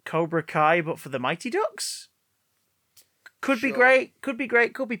doing Cobra Kai, but for the Mighty Ducks? Could be great, could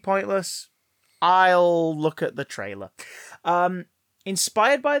be pointless. I'll look at the trailer.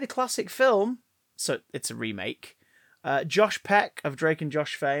 Inspired by the classic film, so it's a remake, Josh Peck of Drake and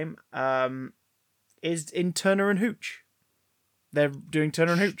Josh fame is in Turner and Hooch. They're doing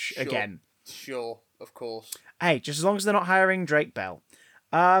Turner and Hooch again. Sure, of course. Hey, just as long as they're not hiring Drake Bell.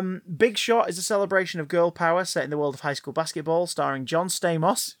 Big Shot is a celebration of girl power set in the world of high school basketball, starring John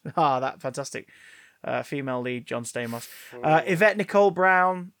Stamos. That fantastic female lead, John Stamos. Yvette Nicole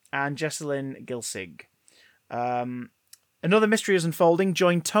Brown and Jessalyn Gilsig. Another mystery is unfolding.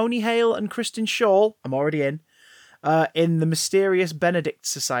 Join Tony Hale and Kristen Schaal. I'm already in the Mysterious Benedict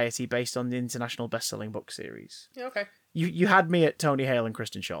Society, based on the international best-selling book series. Yeah, okay. You had me at Tony Hale and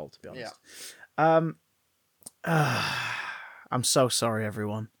Kristen Schaal, to be honest. Yeah. I'm so sorry,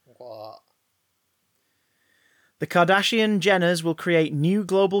 everyone. What? The Kardashian Jenners will create new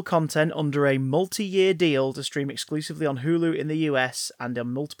global content under a multi-year deal to stream exclusively on Hulu in the US and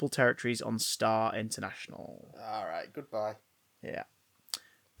in multiple territories on Star International. All right, goodbye. Yeah.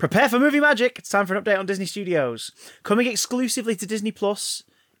 Prepare for movie magic. It's time for an update on Disney Studios. Coming exclusively to Disney Plus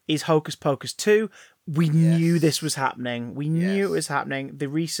is Hocus Pocus 2. We knew this was happening. We knew it was happening. The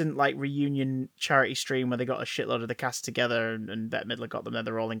recent reunion charity stream where they got a shitload of the cast together and Bette Midler got them there.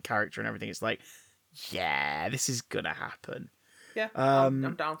 They're all in character and everything. It's like, yeah, this is gonna happen. Yeah,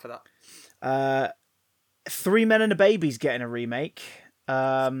 I'm down for that. Three Men and a Baby's getting a remake.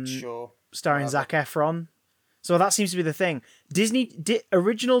 Sure. Starring Zac Efron. So that seems to be the thing.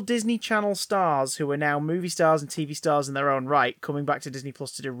 Original Disney Channel stars who are now movie stars and TV stars in their own right, coming back to Disney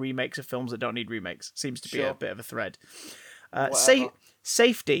Plus to do remakes of films that don't need remakes. Seems to be a bit of a thread.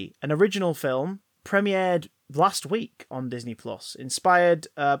 Safety, an original film, premiered last week on Disney Plus, inspired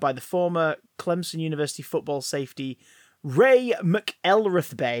by the former Clemson University football safety Ray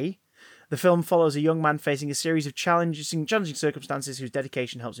McElrathbey. The film follows a young man facing a series of challenging circumstances whose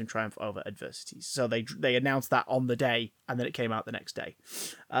dedication helps him triumph over adversities. So they announced that on the day, and then it came out the next day.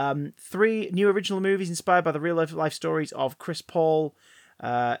 3 new original movies inspired by the real life stories of Chris Paul,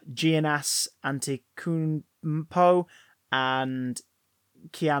 Giannis Antetokounmpo, and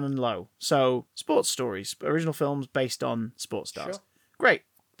Keanu Lowe. So, sports stories, original films based on sports stars. Sure. Great.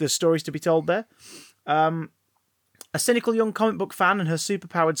 There's stories to be told there. A cynical young comic book fan and her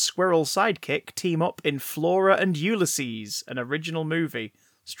superpowered squirrel sidekick team up in Flora and Ulysses, an original movie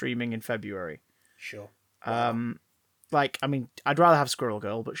streaming in February. Sure. I'd rather have Squirrel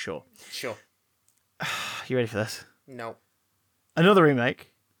Girl, but sure. Sure. You ready for this? No. Another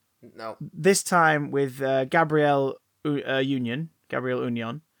remake. No. This time with Gabrielle Union,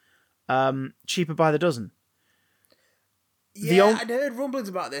 Cheaper by the Dozen. Yeah, I'd heard rumblings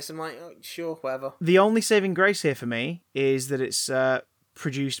about this. I'm like, oh, sure, whatever. The only saving grace here for me is that it's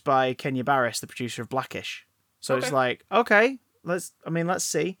produced by Kenya Barris, the producer of Blackish. So It's like, okay, let's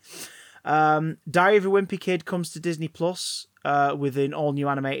see. Diary of a Wimpy Kid comes to Disney Plus with an all-new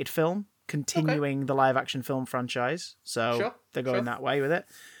animated film, continuing the live-action film franchise. So they're going that way with it.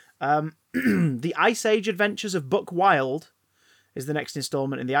 The Ice Age Adventures of Buck Wild is the next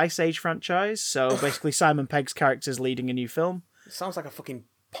installment in the Ice Age franchise. So basically Simon Pegg's characters leading a new film. It sounds like a fucking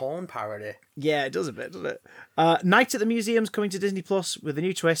porn parody. Yeah, it does a bit, doesn't it? Night at the Museum's coming to Disney Plus with a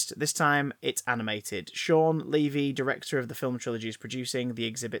new twist. This time it's animated. Sean Levy, director of the film trilogy, is producing. The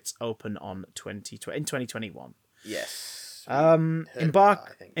exhibits open in 2021. Yes.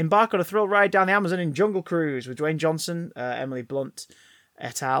 Embark on a thrill ride down the Amazon in Jungle Cruise with Dwayne Johnson, Emily Blunt,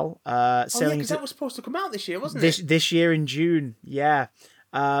 et al. Because that was supposed to come out this year, wasn't it? This year in June, yeah.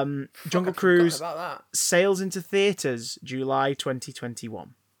 Jungle Cruise sails into theatres July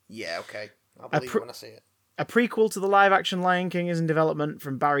 2021. Yeah, okay. I'll believe it when I see it. A prequel to the live-action Lion King is in development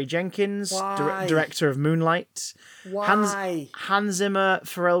from Barry Jenkins, director of Moonlight. Why? Hans Zimmer,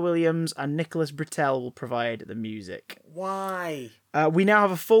 Pharrell Williams, and Nicholas Britell will provide the music. Why? We now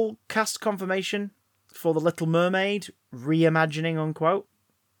have a full cast confirmation for The Little Mermaid, reimagining, unquote.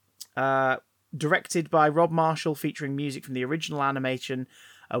 Directed by Rob Marshall, featuring music from the original animation,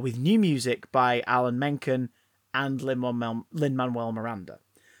 with new music by Alan Menken and Lin-Manuel Miranda.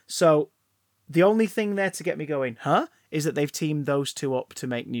 So, the only thing there to get me going, is that they've teamed those two up to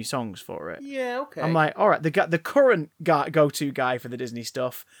make new songs for it. Yeah, okay. I'm like, all right, the current go-to guy for the Disney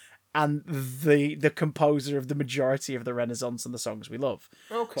stuff, and the composer of the majority of the Renaissance and the songs we love.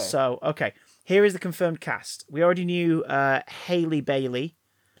 Okay. So, okay, here is the confirmed cast. We already knew Halle Bailey,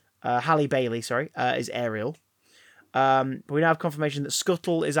 is Ariel. But we now have confirmation that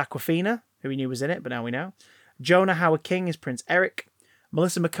Scuttle is Awkwafina, who we knew was in it, but now we know. Jonah Hauer-King is Prince Eric.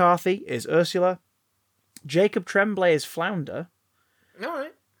 Melissa McCarthy is Ursula. Jacob Tremblay is Flounder. All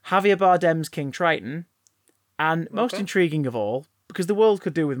right. Javier Bardem's King Triton. And most intriguing of all, because the world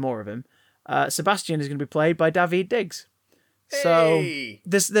could do with more of him, Sebastian is going to be played by Daveed Diggs. So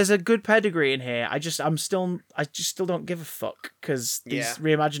there's a good pedigree in here. I just still don't give a fuck because these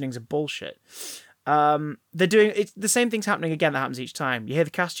reimaginings are bullshit. They're doing it. The same thing's happening again that happens each time. You hear the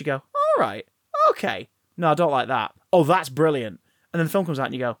cast, you go, all right, okay. No, I don't like that. Oh, that's brilliant. And then the film comes out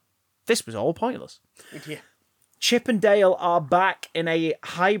and you go, this was all pointless. Yeah. Chip and Dale are back in a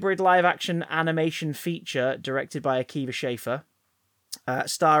hybrid live-action animation feature directed by Akiva Schaffer,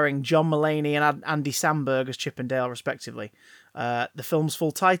 starring John Mulaney and Andy Samberg as Chip and Dale, respectively. The film's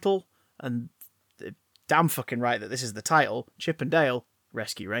full title, and damn fucking right that this is the title, Chip and Dale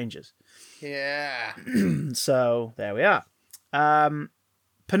Rescue Rangers. Yeah. So, there we are.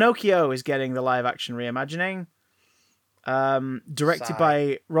 Pinocchio is getting the live-action reimagining. Directed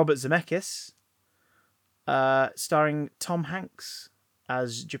by Robert Zemeckis. Starring Tom Hanks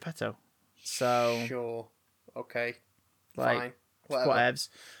as Geppetto. So sure, okay, like, fine, whatevs.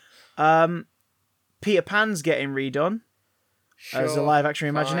 Peter Pan's getting redone as a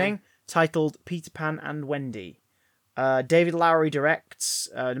live-action reimagining, titled Peter Pan and Wendy. David Lowery directs.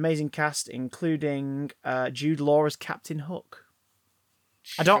 An amazing cast, including Jude Law as Captain Hook.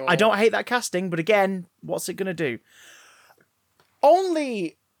 Sure. I don't hate that casting, but again, what's it gonna do?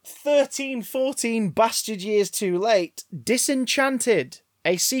 Only 13, 14 bastard years too late, Disenchanted,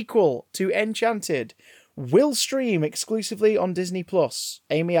 a sequel to Enchanted, will stream exclusively on Disney+.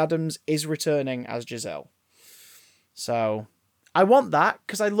 Amy Adams is returning as Giselle. So, I want that,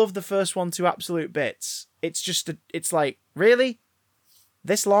 because I love the first one to absolute bits. It's like, really?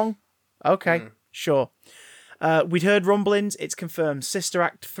 This long? Okay, sure. We'd heard rumblings, it's confirmed Sister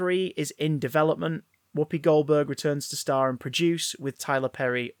Act 3 is in development. Whoopi Goldberg returns to star and produce, with Tyler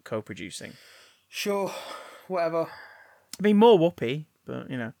Perry co-producing. Sure, whatever. I mean, more Whoopi,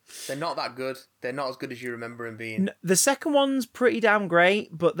 but, you know. They're not that good. They're not as good as you remember them being. The second one's pretty damn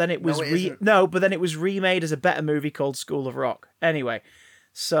great, but then it was remade as a better movie called School of Rock. Anyway,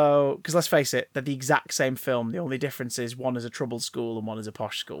 So, because let's face it, they're the exact same film. The only difference is one is a troubled school and one is a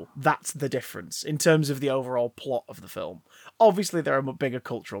posh school. That's the difference in terms of the overall plot of the film. Obviously, there are bigger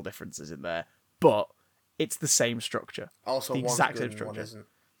cultural differences in there, but it's the same structure. Also, the exact same structure. One isn't.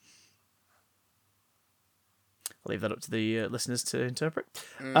 I'll leave that up to the listeners to interpret.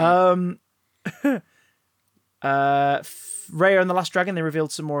 Raya and the Last Dragon, they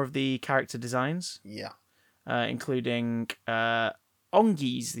revealed some more of the character designs. Yeah. Including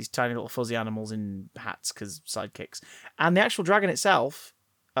Ongis, these tiny little fuzzy animals in hats because sidekicks. And the actual dragon itself,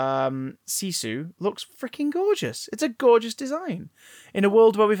 Sisu, looks freaking gorgeous. It's a gorgeous design. In a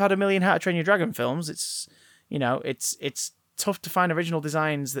world where we've had a million How to Train Your Dragon films, it's tough to find original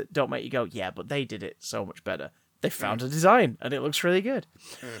designs that don't make you go, yeah, but they did it so much better. They found a design and it looks really good.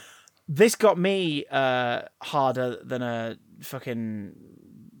 This got me harder than a fucking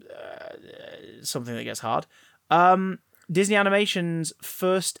something that gets hard. Disney Animation's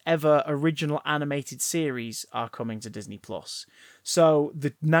first ever original animated series are coming to Disney Plus. So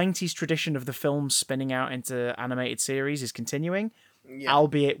the 90s tradition of the film spinning out into animated series is continuing,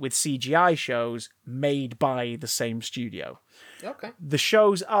 albeit with CGI shows made by the same studio. Okay. The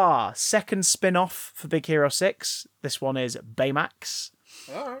shows are second spin-off for Big Hero 6. This one is Baymax.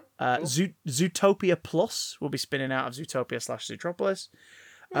 All right. Cool. Zootopia Plus will be spinning out of Zootopia/Zootropolis.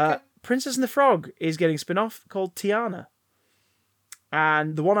 Okay. Princess and the Frog is getting a spin-off called Tiana.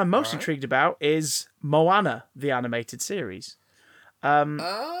 And the one I'm most intrigued about is Moana, the animated series.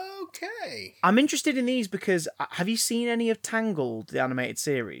 Okay. I'm interested in these because have you seen any of Tangled, the animated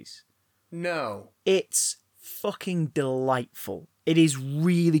series? No. It's fucking delightful. It is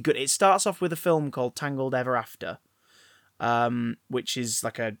really good. It starts off with a film called Tangled Ever After, which is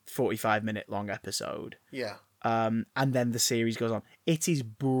like a 45-minute long episode. Yeah. And then the series goes on. It is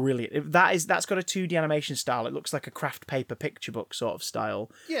brilliant. That's got a 2D animation style. It looks like a craft paper picture book sort of style.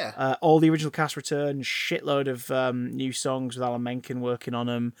 Yeah. All the original cast return, shitload of new songs with Alan Menken working on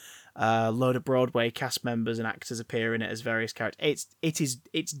them. Load of Broadway cast members and actors appear in it as various characters.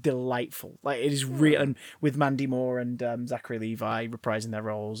 It's delightful. Like it is written with Mandy Moore and Zachary Levi reprising their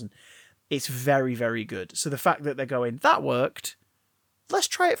roles, and it's very, very good. So the fact that they're going, that worked, let's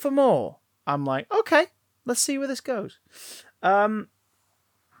try it for more. I'm like, okay. Let's see where this goes. First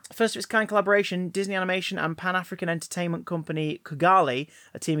of its kind collaboration, Disney Animation and Pan-African entertainment company Kugali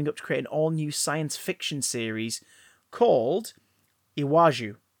are teaming up to create an all-new science fiction series called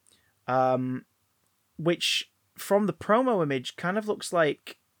Iwaju, which, from the promo image, kind of looks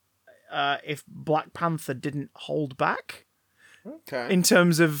like if Black Panther didn't hold back in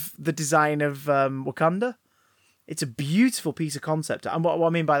terms of the design of Wakanda. It's a beautiful piece of concept. And what I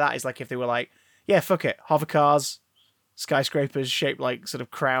mean by that is like if they were like, yeah, fuck it. Hover cars, skyscrapers shaped like sort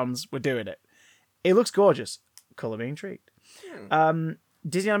of crowns. We're doing it. It looks gorgeous. Colour me intrigued.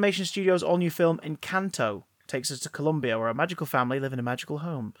 Disney Animation Studios' all-new film Encanto takes us to Colombia, where a magical family live in a magical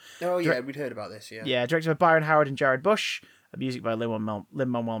home. Oh, yeah, we'd heard about this, yeah. Yeah, directed by Byron Howard and Jared Bush. Music by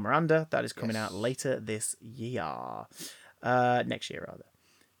Lin-Manuel Miranda. That is coming out later this year. Next year, rather.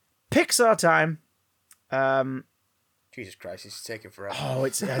 Pixar time. Jesus Christ, it's taking forever. Oh,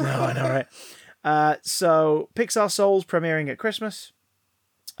 I know, right? So, Pixar Soul's premiering at Christmas.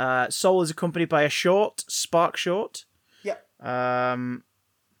 Soul is accompanied by a short, Spark short. Yep.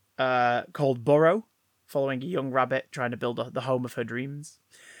 Called Burrow, following a young rabbit trying to build the home of her dreams.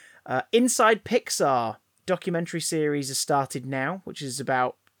 Inside Pixar documentary series has started now, which is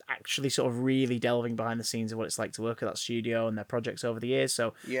about actually sort of really delving behind the scenes of what it's like to work at that studio and their projects over the years.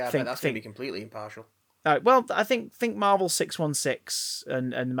 So yeah, I think that's going to be completely impartial. Well, I think Marvel 616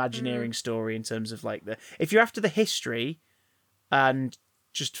 and Imagineering story in terms of like if you're after the history and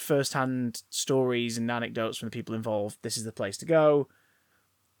just first-hand stories and anecdotes from the people involved, this is the place to go.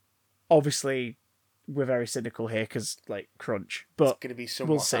 Obviously, we're very cynical here because like crunch, but it's going to be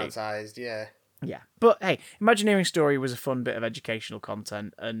somewhat sanitized, yeah. Yeah, but hey, Imagineering story was a fun bit of educational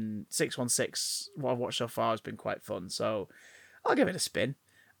content, and 616, what I've watched so far, has been quite fun, so I'll give it a spin.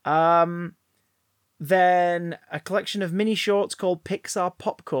 Then a collection of mini shorts called Pixar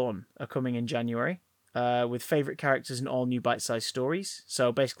Popcorn are coming in January, with favourite characters and all new bite-sized stories.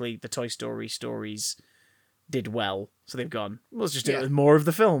 So basically, the Toy Story stories did well, so they've gone, let's just do it with more of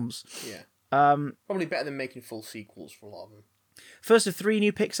the films. Yeah. Probably better than making full sequels for a lot of them. First of 3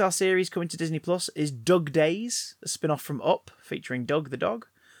 new Pixar series coming to Disney Plus is Doug Days, a spin-off from Up, featuring Doug the dog.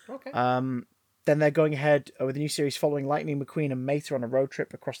 Okay. Then they're going ahead with a new series following Lightning McQueen and Mater on a road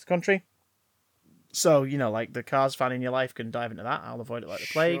trip across the country. So, like the Cars fan in your life can dive into that. I'll avoid it like the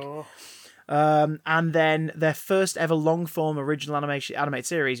plague. Sure. And then their first ever long-form original animated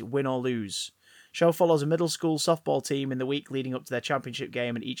series, Win or Lose, Show follows a middle school softball team in the week leading up to their championship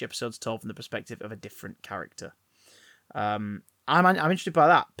game, and each episode's told from the perspective of a different character. I'm interested by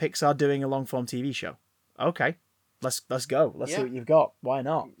that. Pixar doing a long-form TV show. Okay. Let's go. Let's see what you've got. Why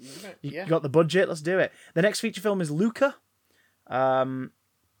not? You got the budget. Let's do it. The next feature film is Luca,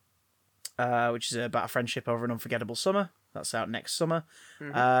 which is about a friendship over an unforgettable summer. That's out next summer.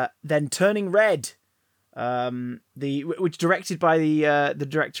 Mm-hmm. Then Turning Red, which directed by the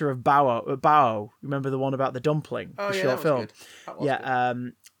director of Bao. Remember the one about the dumpling? Oh, the yeah, short that film. was good. That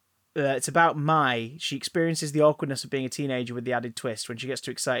was good. It's about Mai. She experiences the awkwardness of being a teenager with the added twist. When she gets too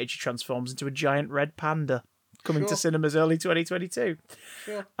excited, she transforms into a giant red panda. Coming to cinemas early 2022.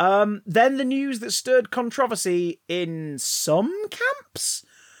 Sure. Then the news that stirred controversy in some camps.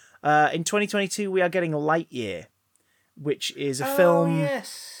 In 2022, we are getting Lightyear, which is a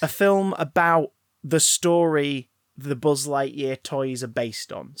film about the story the Buzz Lightyear toys are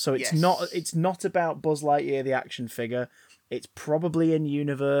based on. So it's not about Buzz Lightyear, the action figure. It's probably in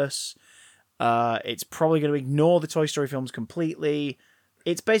universe. It's probably going to ignore the Toy Story films completely.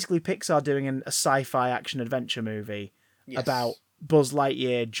 It's basically Pixar doing a sci-fi action adventure movie about Buzz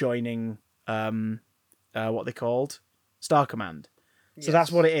Lightyear joining what they called Star Command. So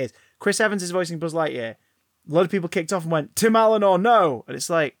that's what it is. Chris Evans is voicing Buzz Lightyear. A lot of people kicked off and went, Tim Allen or no? And it's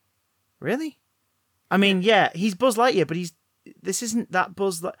like, really? I mean, yeah, he's Buzz Lightyear, but this isn't that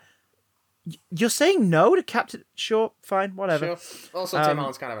Buzz You're saying no to Captain... Sure, fine, whatever. Sure. Also, Tim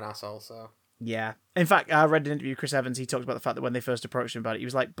Allen's kind of an asshole, so... Yeah. In fact, I read an interview with Chris Evans. He talked about the fact that when they first approached him about it, he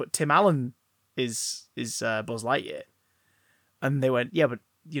was like, but Tim Allen is Buzz Lightyear. And they went, yeah, but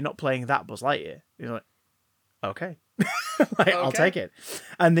you're not playing that Buzz Lightyear. He's like, okay. Okay. I'll take it.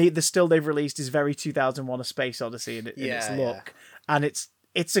 And the still they've released is very 2001: A Space Odyssey in its look. Yeah. And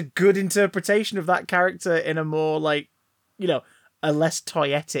it's a good interpretation of that character in a more a less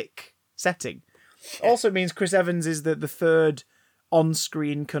toyetic setting. Yeah. Also means Chris Evans is the third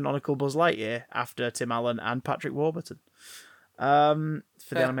on-screen canonical Buzz Lightyear after Tim Allen and Patrick Warburton for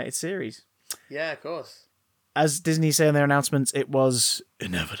the animated series. Yeah, of course. As Disney say in their announcements, it was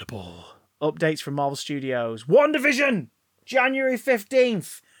inevitable. Updates from Marvel Studios. WandaVision! January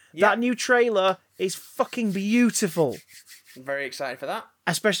 15th! Yep. That new trailer is fucking beautiful. I'm very excited for that.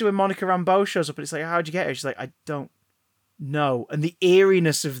 Especially when Monica Rambeau shows up and it's like, how'd you get her? She's like, I don't know. And the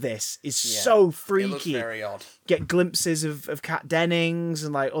eeriness of this is so freaky. It looks very odd. Get glimpses of Kat Dennings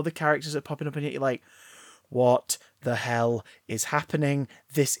and other characters are popping up and you're like, what the hell is happening?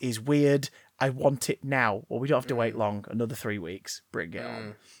 This is weird. I want it now. Well, we don't have to wait long. Another 3 weeks. Bring it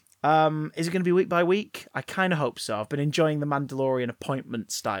on. Is it going to be week by week? I kind of hope so. I've been enjoying the Mandalorian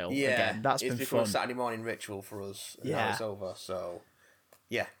appointment style again. That's been fun. It's Saturday morning ritual for us. And now it's over. So,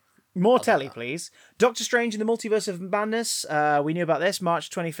 yeah. More telly, please. Doctor Strange in the Multiverse of Madness. We knew about this. March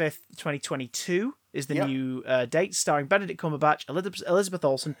 25th, 2022 is the new date, starring Benedict Cumberbatch, Elizabeth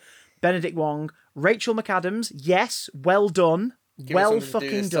Olsen, Benedict Wong, Rachel McAdams. Yes, well done. Well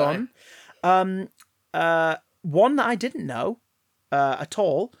fucking done. One that I didn't know at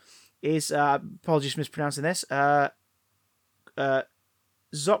all is, apologies for mispronouncing this,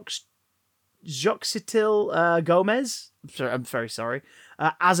 Zoxitil Gomez. I'm very sorry.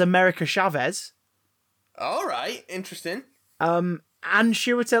 As America Chavez. All right, interesting. And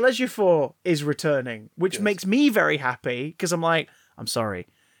Chiwetel Ejiofor is returning, which makes me very happy because I'm like, I'm sorry,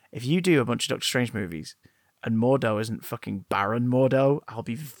 if you do a bunch of Doctor Strange movies and Mordo isn't fucking Baron Mordo, I'll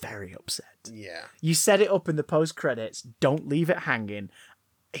be very upset. Yeah. You set it up in the post-credits. Don't leave it hanging.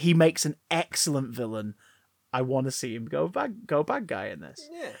 He makes an excellent villain. I want to see him go bad guy in this.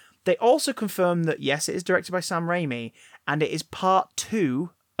 Yeah. They also confirmed that, yes, it is directed by Sam Raimi, and it is part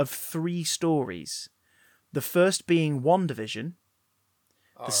 2 of 3 stories. The first being WandaVision,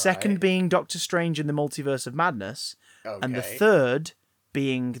 the second being Doctor Strange in the Multiverse of Madness, and the third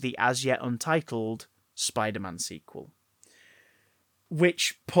being the as-yet untitled Spider-Man sequel.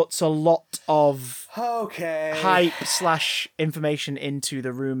 Which puts a lot of hype / information into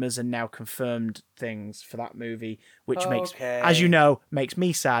the rumours and now confirmed things for that movie, which makes, as you know, makes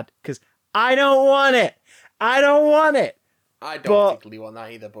me sad because I don't want it. I don't particularly want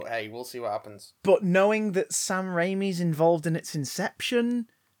that either, but hey, we'll see what happens. But knowing that Sam Raimi's involved in its inception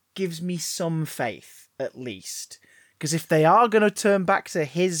gives me some faith, at least. Because if they are going to turn back to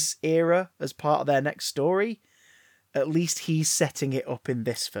his era as part of their next story, at least he's setting it up in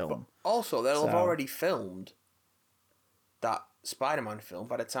this film. But also, they'll have already filmed that Spider-Man film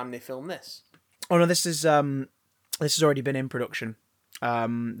by the time they film this. Oh no, this has already been in production.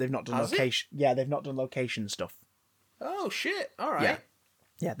 They've not done location. Yeah, they've not done location stuff. Oh shit! All right.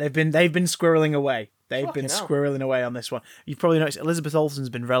 Yeah, they've been squirreling away. They've been squirreling away on this one. You've probably noticed Elizabeth Olsen's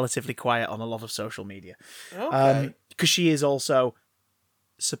been relatively quiet on a lot of social media. Okay. Because she is also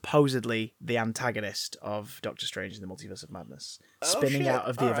supposedly the antagonist of Doctor Strange in the Multiverse of Madness, spinning out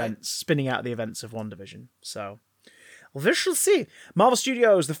of the events of WandaVision. So, well, we shall see. Marvel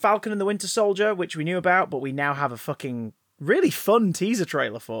Studios, The Falcon and the Winter Soldier, which we knew about, but we now have a fucking really fun teaser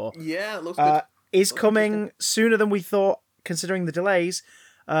trailer for. Yeah, it looks good. Is coming sooner than we thought, considering the delays.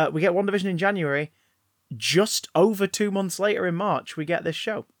 We get WandaVision in January. Just over 2 months later in March, we get this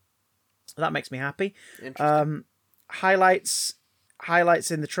show. That makes me happy. Interesting. Highlights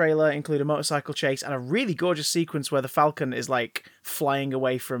in the trailer include a motorcycle chase and a really gorgeous sequence where the Falcon is like flying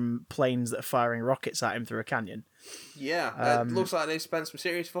away from planes that are firing rockets at him through a canyon. Yeah, it looks like they've spent some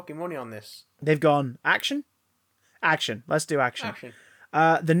serious fucking money on this. They've gone, action? Action. Let's do action.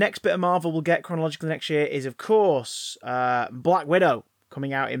 The next bit of Marvel we'll get chronologically next year is, of course, Black Widow,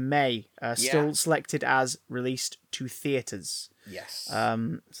 coming out in May. Still selected as released to theatres. Yes.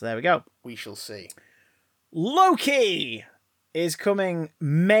 So there we go. We shall see. Loki is coming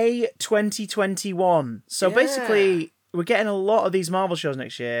May 2021. So basically, we're getting a lot of these Marvel shows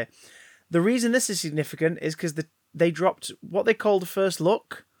next year. The reason this is significant is because they dropped what they call the first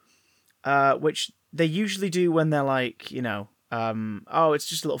look, which they usually do when they're like, it's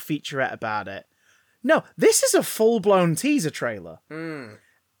just a little featurette about it. No, this is a full-blown teaser trailer.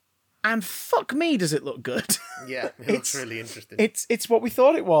 And fuck me, does it look good? Yeah, it looks really interesting. It's what we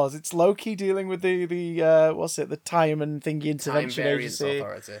thought it was. It's Loki dealing with the time and thingy intervention agency.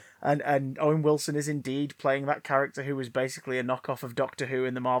 And Owen Wilson is indeed playing that character who was basically a knockoff of Doctor Who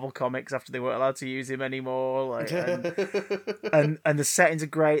in the Marvel comics after they weren't allowed to use him anymore. And the settings are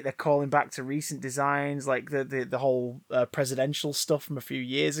great. They're calling back to recent designs, like the whole presidential stuff from a few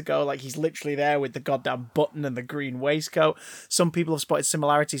years ago. Like he's literally there with the goddamn button and the green waistcoat. Some people have spotted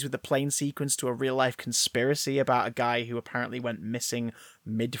similarities with the plane sequence to a real life conspiracy about a guy who apparently went missing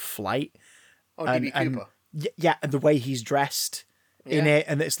mid-flight. DB Cooper. Yeah, and the way he's dressed in it,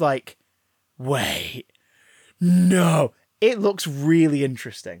 and it's like, wait, no, it looks really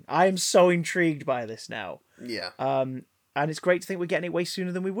interesting. I am so intrigued by this now. Yeah. And it's great to think we're getting it way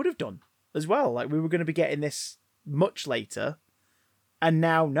sooner than we would have done as well. Like we were going to be getting this much later, and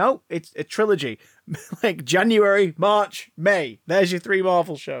now no, it's a trilogy. Like January, March, May. There's your 3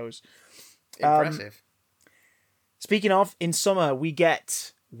 Marvel shows. Impressive. Speaking of, in summer we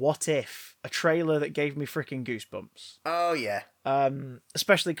get What If, a trailer that gave me freaking goosebumps. Oh yeah.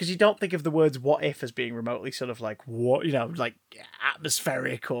 Especially because you don't think of the words "what if" as being remotely sort of like what, like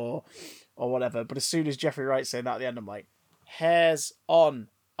atmospheric or whatever. But as soon as Jeffrey Wright's saying that at the end, I'm like, hairs on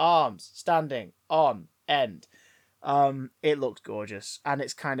arms, standing on end. It looked gorgeous, and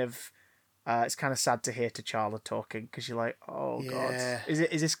it's kind of sad to hear T'Challa talking because you're like, oh god, is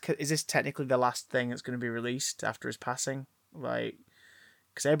this technically the last thing that's going to be released after his passing? Like,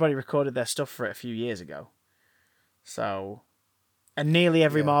 because everybody recorded their stuff for it a few years ago, so. And nearly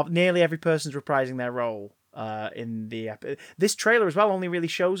every person's reprising their role in the this trailer as well. Only really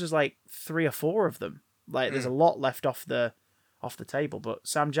shows us like 3 or 4 of them. Like there's a lot left off the table. But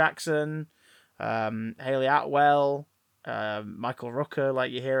Sam Jackson, Haley Atwell, Michael Rooker,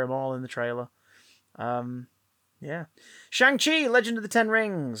 like you hear them all in the trailer. Shang-Chi, Legend of the Ten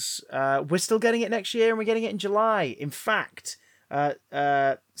Rings. We're still getting it next year, and we're getting it in July. In fact,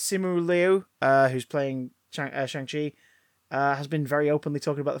 Simu Liu, who's playing Shang-Chi. Has been very openly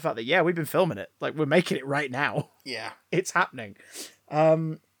talking about the fact that, we've been filming it. Like, we're making it right now. Yeah. It's happening.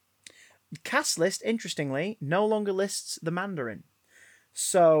 Cast list, interestingly, no longer lists the Mandarin.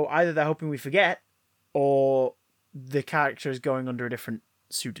 So either they're hoping we forget, or the character is going under a different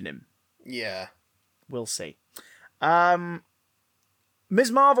pseudonym. Yeah. We'll see.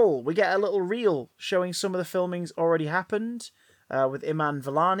 Ms. Marvel, we get a little reel showing some of the filmings already happened, with Iman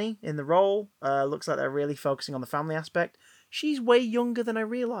Vellani in the role. Looks like they're really focusing on the family aspect. She's way younger than I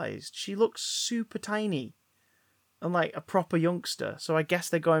realised. She looks super tiny and like a proper youngster. So I guess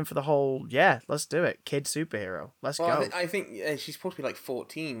they're going for the whole, let's do it. Kid superhero. Let's go. I think she's supposed to be like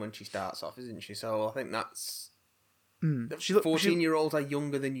 14 when she starts off, isn't she? So I think that's... 14-year-olds are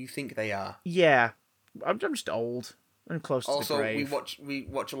younger than you think they are. Yeah. I'm just old. I'm close to the grave. Also, we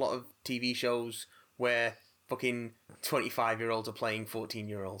watch a lot of TV shows where fucking 25-year-olds are playing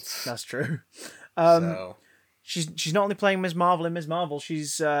 14-year-olds. That's true. So... She's not only playing Ms. Marvel in Ms. Marvel,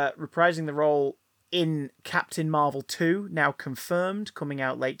 she's reprising the role in Captain Marvel 2, now confirmed, coming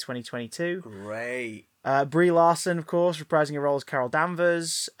out late 2022. Great. Brie Larson, of course, reprising her role as Carol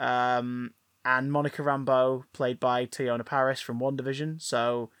Danvers, and Monica Rambeau, played by Teyonah Parris from WandaVision.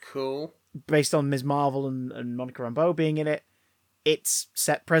 So cool. Based on Ms. Marvel and Monica Rambeau being in it, it's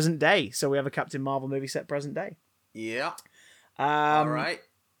set present day. So we have a Captain Marvel movie set present day. Yeah. All right.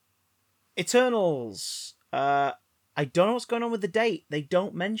 Eternals. I don't know what's going on with the date. They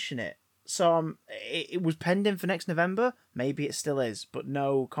don't mention it. So it was penned in for next November. Maybe it still is, but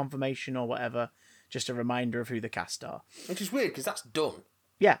no confirmation or whatever. Just a reminder of who the cast are. Which is weird because that's done.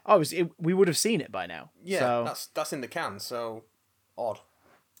 Yeah, we would have seen it by now. Yeah, so. That's in the can, so odd.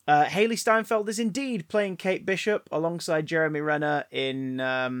 Haley Steinfeld is indeed playing Kate Bishop alongside Jeremy Renner in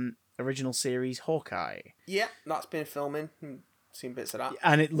original series Hawkeye. Yeah, that's been filming. Seen bits of that.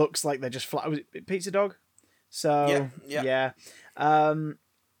 And it looks like they're just flat. Was it Pizza Dog? So, yeah.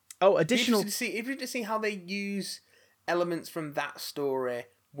 Additional... Interesting to see how they use elements from that story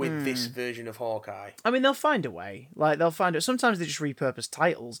with this version of Hawkeye. I mean, they'll find a way. Like, they'll find it. Sometimes they just repurpose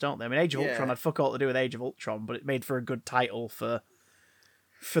titles, don't they? I mean, Age of Ultron had fuck all to do with Age of Ultron, but it made for a good title for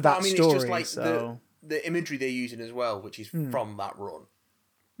that story. It's just like the imagery they're using as well, which is from that run.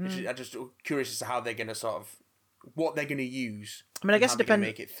 I'm just curious as to how they're going to sort of... what they're going to use. I mean, I guess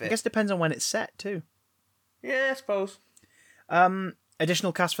it depends on when it's set, too. Yeah, I suppose.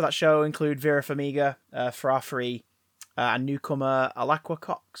 Additional cast for that show include Vera Farmiga, Farah, and newcomer Alaqua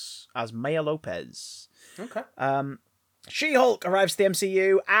Cox as Maya Lopez. Okay. She-Hulk arrives to the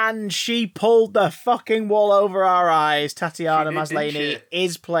MCU, and she pulled the fucking wool over our eyes. Tatiana Maslany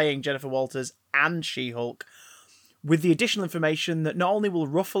is playing Jennifer Walters and She-Hulk, with the additional information that not only will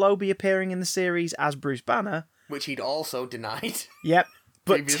Ruffalo be appearing in the series as Bruce Banner, which he'd also denied. Yep,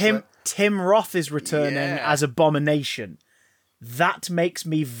 but Tim Roth is returning as Abomination. That makes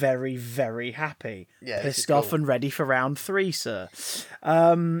me very, very happy. Yeah, pissed off and ready for round 3, sir.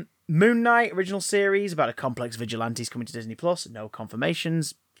 Moon Knight, original series about a complex vigilantes coming to Disney Plus. No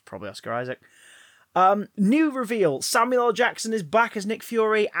confirmations. Probably Oscar Isaac. New reveal. Samuel L. Jackson is back as Nick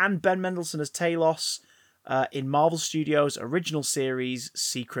Fury and Ben Mendelsohn as Talos in Marvel Studios' original series,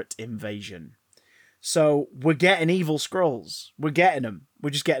 Secret Invasion. So we're getting evil Skrulls. We're getting them.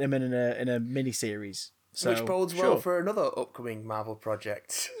 We're just getting them in a mini-series. So, which bodes well for another upcoming Marvel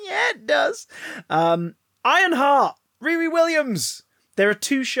project. Yeah, it does. Ironheart, Riri Williams. There are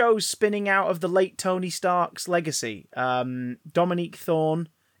 2 shows spinning out of the late Tony Stark's legacy. Dominique Thorne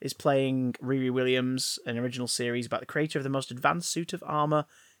is playing Riri Williams, an original series about the creator of the most advanced suit of armor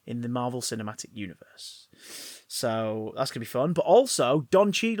in the Marvel Cinematic Universe. So that's going to be fun. But also,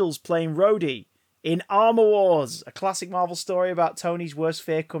 Don Cheadle's playing Rhodey in Armor Wars, a classic Marvel story about Tony's worst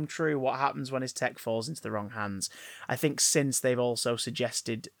fear come true, what happens when his tech falls into the wrong hands. I think since they've also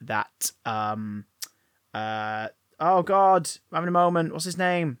suggested that... oh, God, I'm having a moment. What's his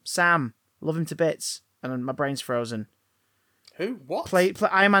name? Sam. Love him to bits. And my brain's frozen. Who? What? Play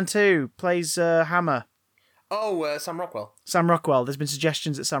Iron Man 2. Plays Hammer. Oh, Sam Rockwell. Sam Rockwell. There's been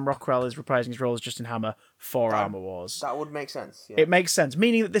suggestions that Sam Rockwell is reprising his role as Justin Hammer for Armor Wars. That would make sense. Yeah. It makes sense,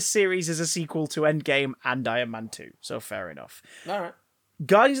 meaning that this series is a sequel to Endgame and Iron Man 2. So fair enough. All right.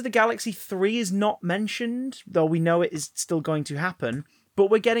 Guardians of the Galaxy 3 is not mentioned, though we know it is still going to happen. But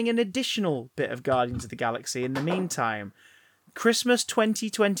we're getting an additional bit of Guardians of the Galaxy in the meantime. Christmas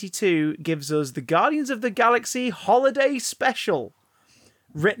 2022 gives us the Guardians of the Galaxy Holiday Special,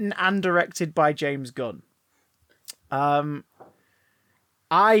 written and directed by James Gunn. I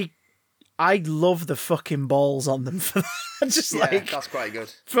love the fucking balls on them for that. That's quite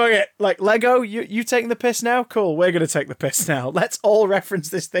good. Fuck it. Like, Lego, you taking the piss now? Cool, we're going to take the piss now. Let's all reference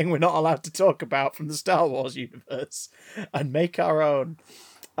this thing we're not allowed to talk about from the Star Wars universe and make our own.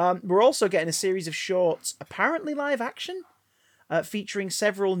 We're also getting a series of shorts, apparently live action, featuring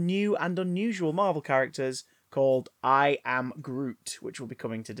several new and unusual Marvel characters called I Am Groot, which will be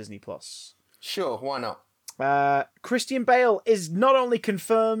coming to Disney+. Sure, why not? Christian Bale is not only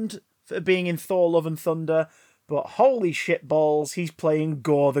confirmed for being in Thor Love and Thunder, but holy shit balls, he's playing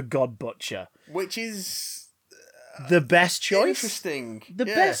Gore the God Butcher. Which is... the best choice. Interesting.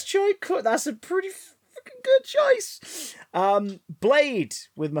 Best choice. That's a pretty fucking good choice. Blade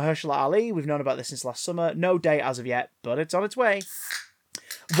with Mahershala Ali. We've known about this since last summer. No date as of yet, but it's on its way.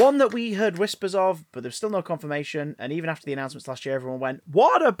 One that we heard whispers of, but there's still no confirmation. And even after the announcements last year, everyone went,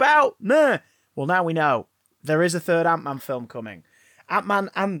 what about... Nah. Well, now we know. There is a third Ant-Man film coming. Ant-Man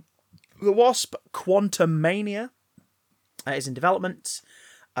and the Wasp, Quantumania, is in development.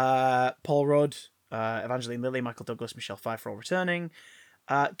 Paul Rudd, Evangeline Lilly, Michael Douglas, Michelle Pfeiffer all returning.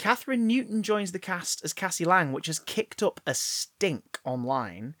 Catherine Newton joins the cast as Cassie Lang, which has kicked up a stink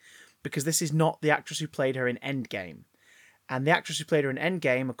online because this is not the actress who played her in Endgame. And the actress who played her in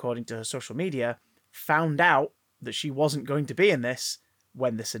Endgame, according to her social media, found out that she wasn't going to be in this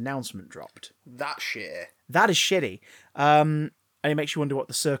when this announcement dropped. That's shitty. That is shitty. And it makes you wonder what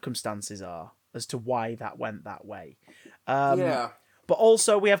the circumstances are as to why that went that way. But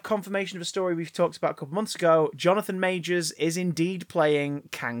also, we have confirmation of a story we've talked about a couple months ago. Jonathan Majors is indeed playing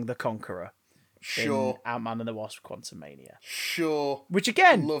Kang the Conqueror. Sure. In Ant-Man and the Wasp: Quantumania. Sure. Which,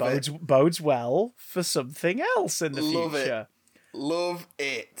 again, bodes well for something else in the future. Love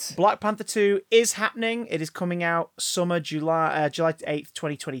it. Black Panther 2 is happening. It is coming out summer, July 8th,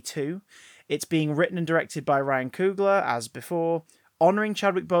 2022. It's being written and directed by Ryan Coogler, as before. Honouring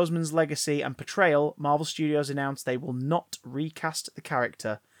Chadwick Boseman's legacy and portrayal, Marvel Studios announced they will not recast the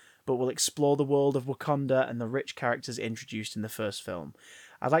character, but will explore the world of Wakanda and the rich characters introduced in the first film.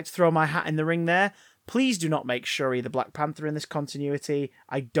 I'd like to throw my hat in the ring there. Please do not make Shuri the Black Panther in this continuity.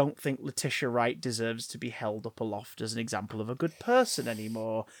 I don't think Letitia Wright deserves to be held up aloft as an example of a good person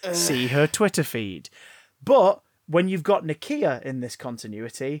anymore. See her Twitter feed. But when you've got Nakia in this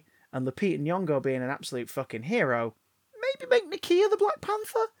continuity, and Lupita Nyong'o being an absolute fucking hero, maybe make Nakia the Black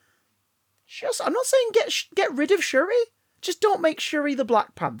Panther? I'm not saying get rid of Shuri. Just don't make Shuri the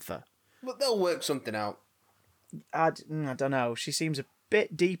Black Panther. But they'll work something out. I don't know. She seems a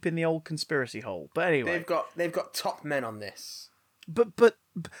bit deep in the old conspiracy hole. But anyway, they've got top men on this. But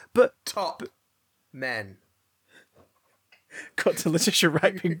top men. Cut to Letitia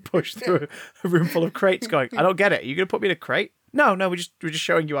Wright being pushed through a room full of crates, going, "I don't get it. Are you going to put me in a crate?" No, we're just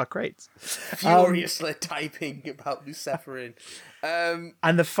showing you our crates. Furiously typing about Luciferin.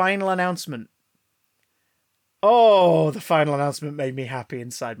 And the final announcement. Oh, the final announcement made me happy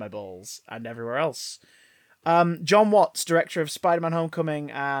inside my balls and everywhere else. John Watts, director of Spider-Man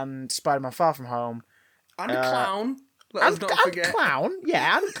Homecoming and Spider-Man Far From Home. And a clown. Let us not forget. And clown.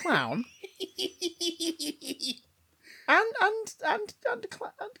 Yeah, and clown. and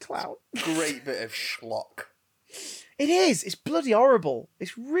clown. Great bit of schlock. It is. It's bloody horrible.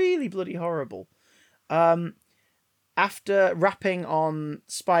 It's really bloody horrible. After rapping on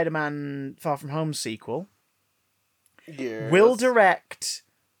Spider-Man Far From Home sequel, will direct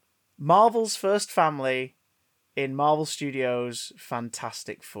Marvel's first family in Marvel Studios'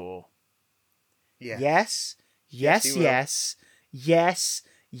 Fantastic Four. Yeah. Yes.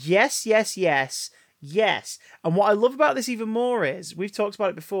 And what I love about this even more is, we've talked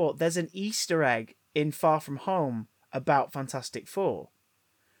about it before, there's an Easter egg in Far From Home about Fantastic Four.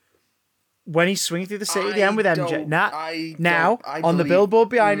 When he's swinging through the city at the end with MJ. Now, on the billboard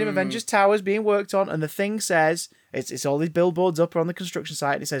behind him, Avengers Tower is being worked on, and the thing says, it's all these billboards up on the construction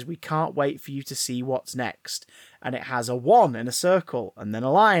site, and it says, "We can't wait for you to see what's next." And it has a 1 in a circle, and then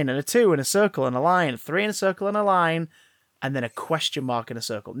a line, and a 2 in a circle, and a line, 3 in a circle, and a line, and then a question mark in a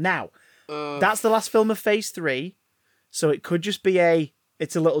circle. Now, that's the last film of Phase 3, so it could just be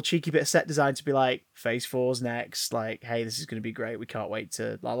it's a little cheeky bit of set design to be like, Phase 4's next, like, hey, this is going to be great, we can't wait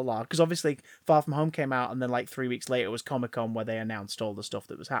to la la la. Because obviously Far From Home came out, and then like 3 weeks later was Comic-Con, where they announced all the stuff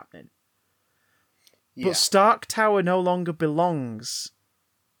that was happening. Yeah. But Stark Tower no longer belongs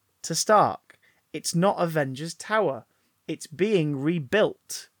to Stark. It's not Avengers Tower. It's being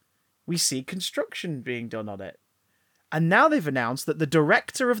rebuilt. We see construction being done on it. And now they've announced that the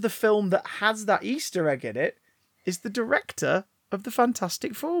director of the film that has that Easter egg in it is the director of the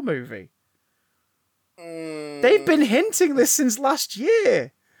Fantastic Four movie. They've been hinting this since last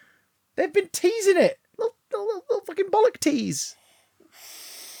year. They've been teasing it. Little fucking bollock tease.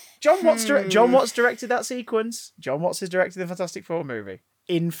 John Watts directed that sequence. John Watts has directed the Fantastic Four movie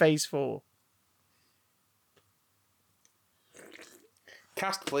in Phase 4.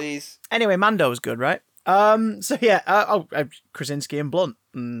 Cast, please. Anyway, Mando was good, right? So yeah, Krasinski and Blunt,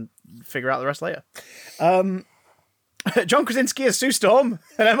 and figure out the rest later. John Krasinski as Sue Storm,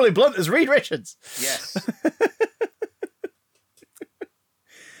 and Emily Blunt as Reed Richards. Yes.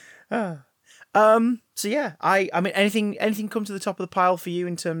 So yeah, I mean, anything come to the top of the pile for you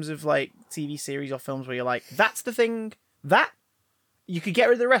in terms of like TV series or films where you're like, that's the thing that you could get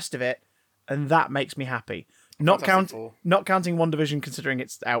rid of the rest of it, and that makes me happy. Not counting WandaVision, considering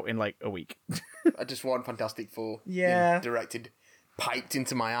it's out in like a week. I just want Fantastic Four. Yeah. Directed, piped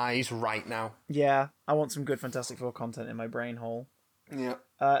into my eyes right now. Yeah, I want some good Fantastic Four content in my brain hole. Yeah.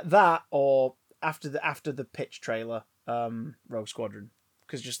 That, or after the pitch trailer, Rogue Squadron,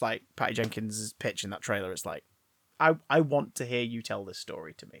 because just like Patty Jenkins' pitch in that trailer, it's like, I want to hear you tell this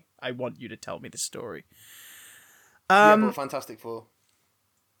story to me. I want you to tell me this story. But Fantastic Four.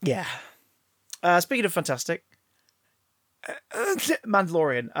 Yeah. Speaking of Fantastic,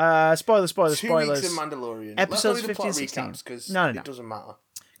 Mandalorian. Spoilers. 2 weeks of Mandalorian. Episodes 15 and 16. Because no. It doesn't matter.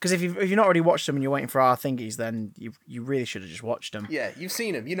 Because if you've not already watched them and you're waiting for our thingies, then you really should have just watched them. Yeah, you've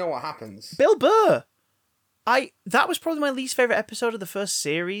seen them. You know what happens. Bill Burr. That was probably my least favorite episode of the first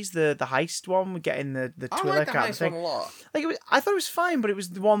series, the heist one, getting the Twiller I like the kind of heist thing. one a lot. Like I thought it was fine, but it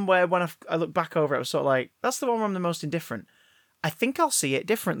was the one where when I look back over it, I was sort of like, that's the one where I'm the most indifferent. I think I'll see it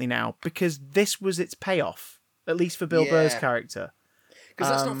differently now because this was its payoff, at least for Bill Burr's character.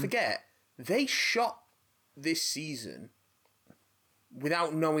 Because let's not forget, they shot this season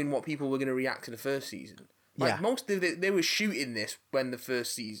without knowing what people were going to react to the first season. Like most of they were shooting this when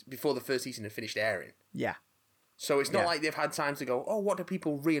before the first season had finished airing. Yeah. So it's not like they've had time to go, oh, what do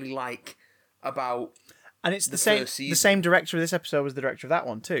people really like about? And it's the same director of this episode was the director of that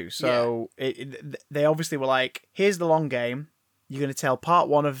one too. So they obviously were like, here's the long game. You're going to tell part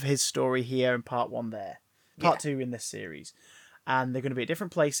one of his story here and part one there. Part two in this series. And they're going to be at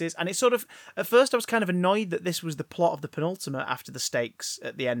different places. And it's sort of, at first I was kind of annoyed that this was the plot of the penultimate after the stakes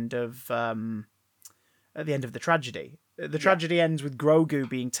at the end of the tragedy. The tragedy ends with Grogu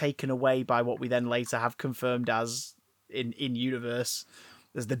being taken away by what we then later have confirmed as in universe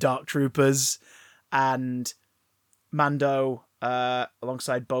as the Dark Troopers, and Mando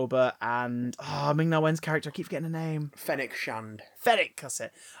alongside Boba and Ming-Na Wen's character, I keep forgetting the name. Fennec Shand. Fennec, that's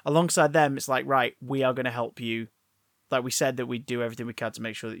it. Alongside them, it's like, right, we are going to help you. Like we said that we'd do everything we can to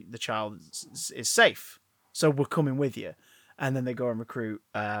make sure that the child is safe. So we're coming with you. And then they go and recruit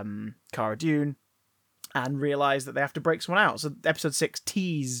Cara Dune and realise that they have to break someone out. So episode 6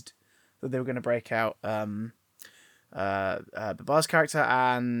 teased that they were going to break out Baba's character,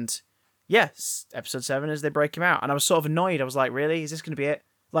 and yes, episode 7 is they break him out. And I was sort of annoyed. I was like, really? Is this going to be it?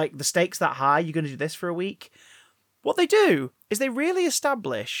 Like, the stakes that high? You're going to do this for a week? What they do is they really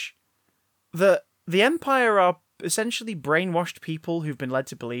establish that the Empire are essentially brainwashed people who've been led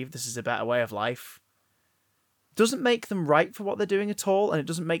to believe this is a better way of life. Doesn't make them right for what they're doing at all, and it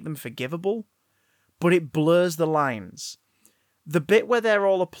doesn't make them forgivable, but it blurs the lines. The bit where they're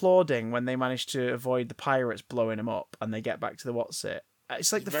all applauding when they manage to avoid the pirates blowing them up and they get back to the what's-it.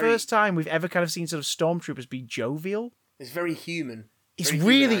 It's like the first time we've ever kind of seen sort of stormtroopers be jovial. It's very human. It's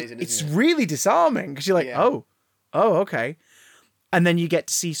really disarming because you're like, oh, okay. And then you get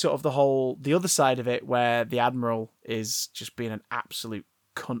to see sort of the other side of it where the Admiral is just being an absolute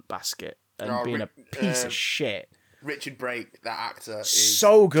cunt basket and being a piece of shit. Richard Brake, that actor, is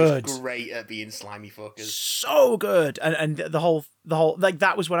so good, just great at being slimy fuckers. So good, and the whole like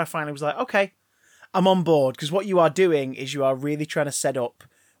that was when I finally was like, okay, I'm on board, because what you are doing is you are really trying to set up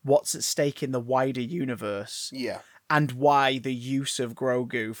what's at stake in the wider universe, and why the use of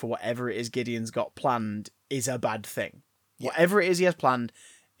Grogu for whatever it is Gideon's got planned is a bad thing. Whatever it is he has planned,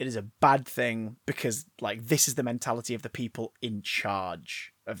 it is a bad thing because like this is the mentality of the people in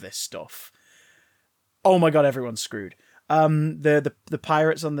charge of this stuff. Oh my god, everyone's screwed. The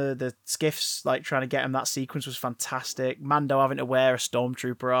pirates on the skiffs, like trying to get him, that sequence was fantastic. Mando having to wear a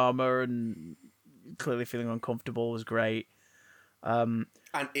stormtrooper armor and clearly feeling uncomfortable was great. And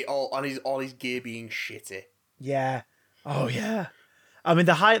all his gear being shitty. Yeah. Oh yeah. I mean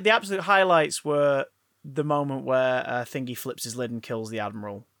the absolute highlights were the moment where Thingy flips his lid and kills the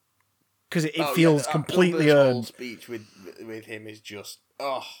Admiral. Because it feels completely earned. Whole speech with him is just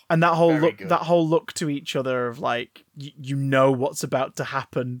and that whole look to each other of like you know what's about to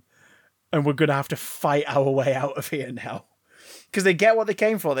happen, and we're gonna have to fight our way out of here now. Because they get what they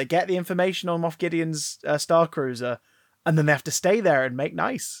came for. They get the information on Moff Gideon's Star Cruiser, and then they have to stay there and make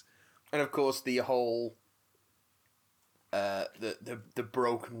nice. And of course, the whole the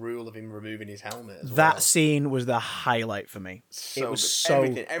broken rule of him removing his helmet as well. That scene was the highlight for me. It was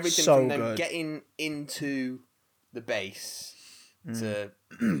good. Everything so from them good. Getting into the base to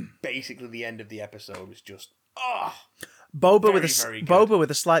basically the end of the episode was just Boba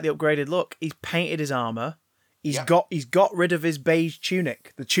with a slightly upgraded look. He's painted his armor. He's got rid of his beige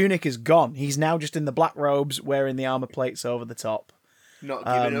tunic. The tunic is gone. He's now just in the black robes, wearing the armor plates over the top. Not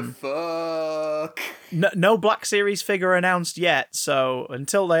giving a fuck. No Black Series figure announced yet, so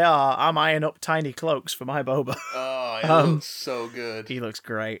until they are, I'm eyeing up tiny cloaks for my Boba. Oh, he looks so good. He looks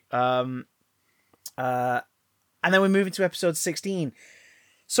great. And then we move into episode 16.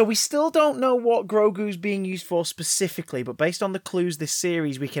 So we still don't know what Grogu's being used for specifically, but based on the clues this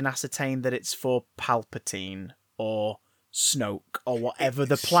series, we can ascertain that it's for Palpatine or Snoke or whatever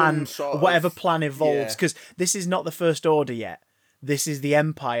the plan, whatever plan evolves. Because this is not the First Order yet. This is the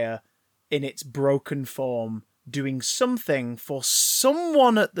Empire in its broken form doing something for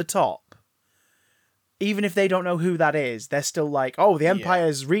someone at the top. Even if they don't know who that is, they're still like, oh, the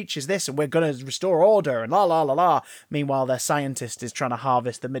Empire's reach is this and we're going to restore order and la la la la. Meanwhile, their scientist is trying to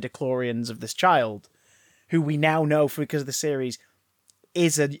harvest the midichlorians of this child, who we now know, because of the series,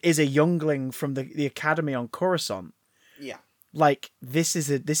 is a youngling from the academy on Coruscant. Yeah. Like, this is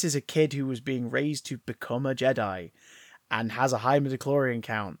a kid who was being raised to become a Jedi and has a high midichlorian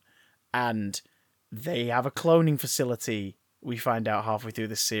count, and they have a cloning facility, we find out halfway through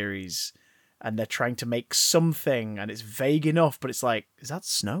the series, and they're trying to make something, and it's vague enough, but it's like, is that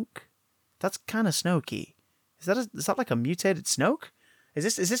Snoke? That's kind of Snokey. Is that like a mutated Snoke?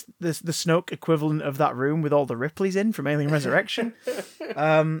 Is this the Snoke equivalent of that room with all the Ripleys in from Alien Resurrection?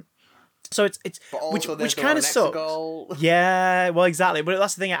 So it's which kind of sucks. Yeah, well, exactly. But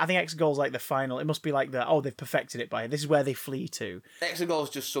that's the thing. I think Exegol's like the final. It must be like they've perfected it by. This is where they flee to. Exegol's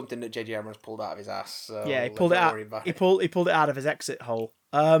just something that J.J. Abrams pulled out of his ass. So yeah, he pulled it out. He pulled it out of his exit hole.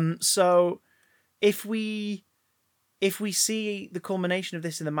 So if we see the culmination of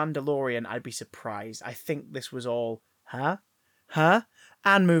this in The Mandalorian, I'd be surprised. I think this was all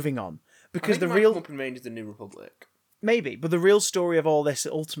and moving on, because the real Open Range is the New Republic. Maybe, but the real story of all this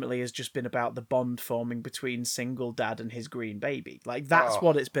ultimately has just been about the bond forming between single dad and his green baby. Like, that's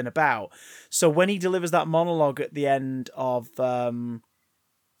what it's been about. So when he delivers that monologue at the end of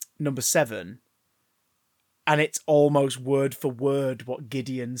number 7, and it's almost word for word what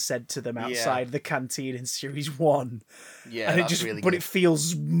Gideon said to them outside the canteen in series 1. Yeah, and that's really but good. It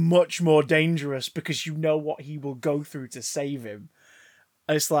feels much more dangerous because you know what he will go through to save him.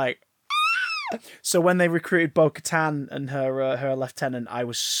 And it's like, so when they recruited Bo-Katan and her lieutenant, I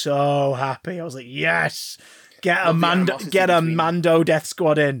was so happy. I was like, yes, get a Mando Death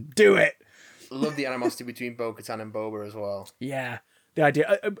Squad in, do it. Love the animosity between Bo-Katan and Boba as well. Yeah, the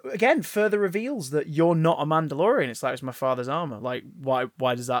idea again further reveals that you're not a Mandalorian. It's like, it's my father's armor. Like,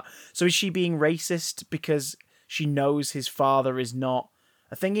 why does that? So is she being racist because she knows his father is not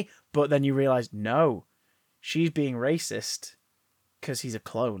a thingy? But then you realize, no, she's being racist because he's a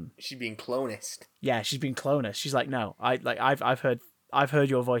clone. She's being clonist. Yeah, she's being clonist. She's like, no, I've heard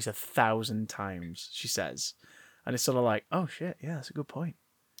your voice 1,000 times, she says. And it's sort of like, oh shit, yeah, that's a good point.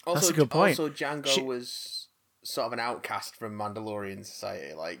 That's a good point. Also, Jango was sort of an outcast from Mandalorian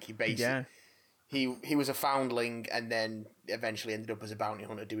society. Like, he basically he was a foundling and then eventually ended up as a bounty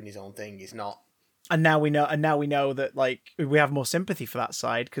hunter doing his own thing. He's not. And now we know that, like, we have more sympathy for that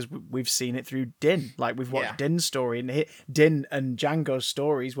side because we've seen it through Din. Like, we've watched Din's story, and Din and Jango's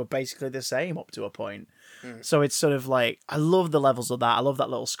stories were basically the same up to a point. So it's sort of like, I love the levels of that. I love that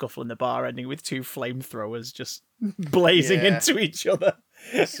little scuffle in the bar ending with 2 flamethrowers just blazing into each other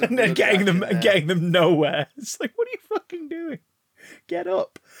and then getting them nowhere. It's like, what are you fucking doing? Get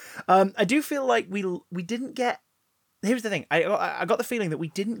up. I do feel like we didn't get. Here's the thing. I got the feeling that we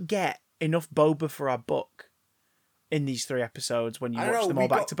didn't get enough Boba for our book in these 3 episodes when you watch them all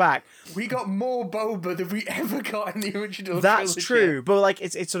back to back. We got more Boba than we ever got in the original That's trilogy. true, but like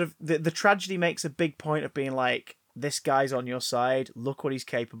it's sort of the tragedy makes a big point of being like, this guy's on your side, look what he's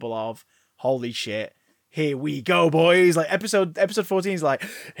capable of, holy shit, here we go, boys. Like episode 14 is like,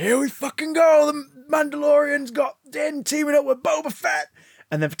 here we fucking go, the Mandalorian's got Din teaming up with Boba Fett.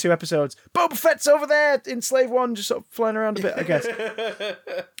 And then for 2 episodes, Boba Fett's over there in Slave One, just sort of flying around a bit, I guess.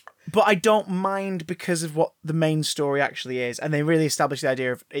 But I don't mind because of what the main story actually is. And they really establish the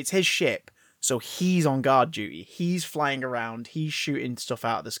idea of it's his ship, so he's on guard duty. He's flying around. He's shooting stuff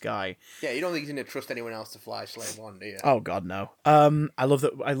out of the sky. Yeah, you don't think he's going to trust anyone else to fly Slave One, do you? Oh, God, no. I love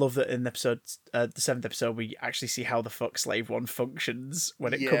that in the 7th episode, we actually see how the fuck Slave One functions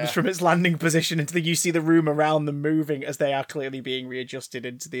when it comes from its landing position into you see the room around them moving as they are clearly being readjusted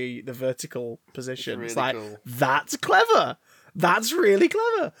into the vertical position. It's like, cool. That's clever. That's really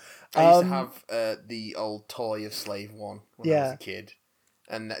clever. I used to have the old toy of Slave One when I was a kid,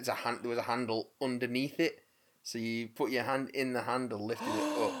 and there was a handle underneath it, so you put your hand in the handle, lifted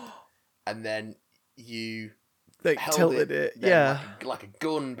it up, and then you tilted it, like a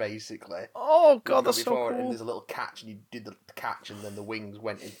gun, basically. Oh god, that's so cool! And there's a little catch, and you did the catch, and then the wings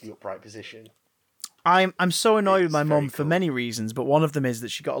went into the upright position. I'm so annoyed with my mum for many reasons, but one of them is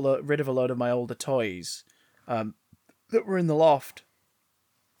that she got rid of a load of my older toys. That were in the loft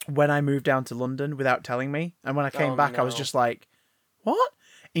when I moved down to London without telling me. And when I came back, I was just like, what?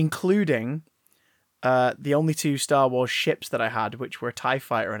 Including the only 2 Star Wars ships that I had, which were a TIE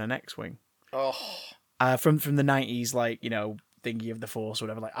Fighter and an X-Wing. Oh. From the 90s, like, you know, thingy of the Force or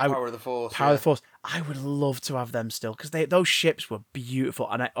whatever. Like, Power of the Force. Power of the Force. I would love to have them still, because those ships were beautiful,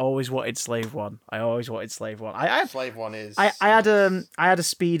 and I always wanted Slave One. Slave One is. I had a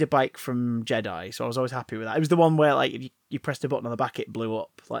speeder bike from Jedi, so I was always happy with that. It was the one where, like, if you pressed a button on the back, it blew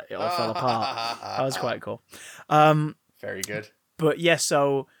up, like it all fell apart. That was quite cool. Very good. But yeah,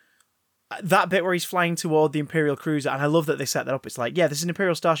 so that bit where he's flying toward the Imperial cruiser, and I love that they set that up. It's like, yeah, this is an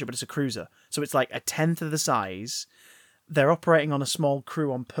Imperial starship, but it's a cruiser, so it's like 1/10 of the size. They're operating on a small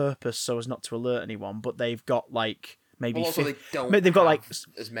crew on purpose so as not to alert anyone, but they've got, like, maybe. Well, also, they don't. They've got like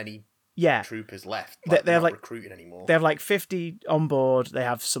as many. Yeah, troopers left. Like, they have like recruiting anymore. They have like 50 on board. They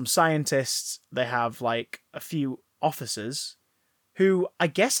have some scientists. They have like a few officers who I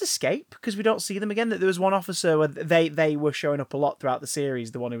guess escape because we don't see them again. There was one officer where they were showing up a lot throughout the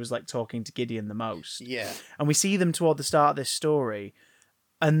series, the one who was like talking to Gideon the most. Yeah. And we see them toward the start of this story,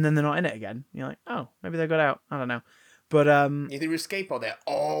 and then they're not in it again. You're like, oh, maybe they got out. I don't know. But either escape or they're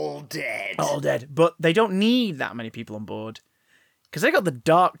all dead. All dead. But they don't need that many people on board. Because they got the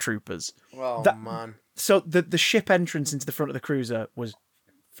Dark Troopers. Oh, man. So the ship entrance into the front of the cruiser was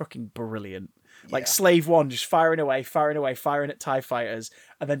fucking brilliant. Like Yeah. Slave One just firing away, firing at TIE fighters,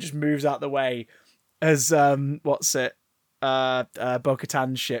 and then just moves out the way as, Bo-Katan's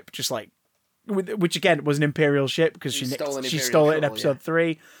ship, just like, which again was an Imperial ship because she stole it in episode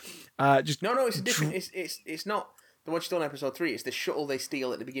 3. No, it's a different, it's not the one she stole in episode 3, it's the shuttle they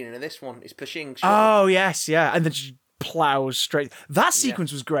steal at the beginning of this one. It's Pershing's shuttle. Oh, yes, yeah. And then she plows straight. That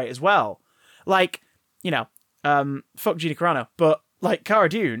sequence was great as well. Like, fuck Gina Carano, but like Cara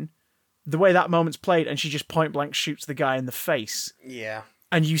Dune, the way that moment's played, and she just point blank shoots the guy in the face. Yeah.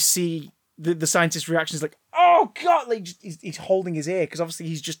 And you see the scientist's reaction is like, oh god, like he's holding his ear because obviously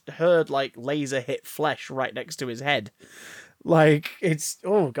he's just heard like laser hit flesh right next to his head. Like it's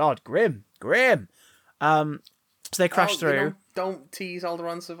grim. So they crash through. Don't tease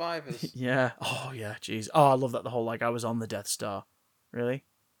Alderaan survivors. Yeah. Oh yeah. Jeez. Oh, I love that. The whole like I was on the Death Star. Really?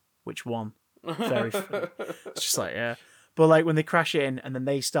 Which one? Very funny. It's just like yeah. But like when they crash in and then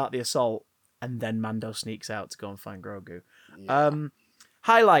they start the assault and then Mando sneaks out to go and find Grogu. Yeah.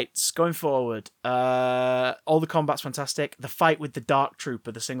 Highlights going forward. All the combat's fantastic. The fight with the Dark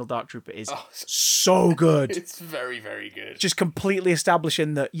Trooper, the single Dark Trooper, is so good. It's very, very good. Just completely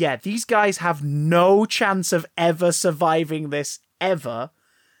establishing that, yeah, these guys have no chance of ever surviving this, ever.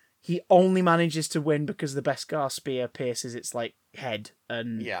 He only manages to win because the Beskar spear pierces its like head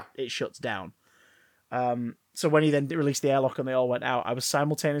and it shuts down. So when he then released the airlock and they all went out, I was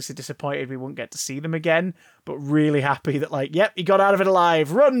simultaneously disappointed we wouldn't get to see them again, but really happy that, like, yep, he got out of it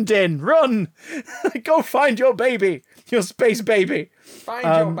alive. Run, Din, run! Go find your baby, your space baby. Find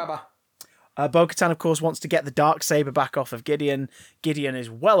your baba. Bo-Katan, of course, wants to get the Darksaber back off of Gideon. Gideon is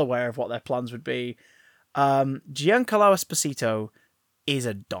well aware of what their plans would be. Giancarlo Esposito is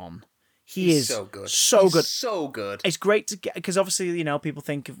a Don. He's so good. So good. It's great to get, because obviously, people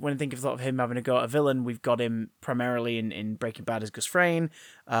think of him having to go at a villain, we've got him primarily in Breaking Bad as Gus Fring.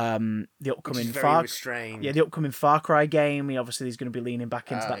 The upcoming the upcoming Far Cry game, he's going to be leaning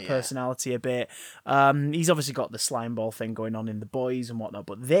back into that personality a bit. He's obviously got the slime ball thing going on in The Boys and whatnot,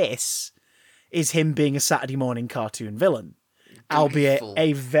 but this is him being a Saturday morning cartoon villain. Albeit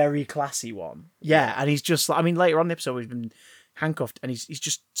a very classy one. Yeah, and he's just, later on in the episode, we've been handcuffed and he's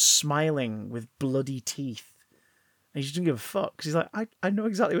just smiling with bloody teeth and he just doesn't give a fuck because he's like, I know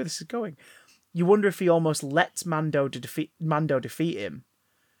exactly where this is going. You wonder if he almost lets Mando defeat him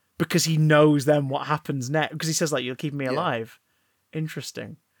because he knows then what happens next, because he says like, you'll keep me alive.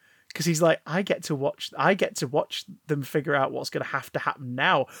 Interesting, because he's like, I get to watch them figure out what's going to happen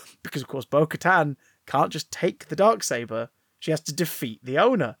now, because of course Bo-Katan can't just take the Darksaber, she has to defeat the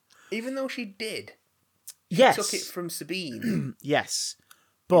owner, even though she did. Yes. Took it from Sabine. Yes.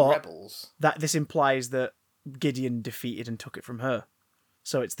 But Rebels. That this implies that Gideon defeated and took it from her.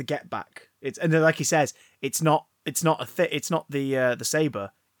 So it's the get back. It's, and then, like he says, it's not the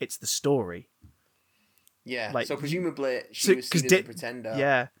saber, it's the story. Yeah. Like, so presumably she was seen as a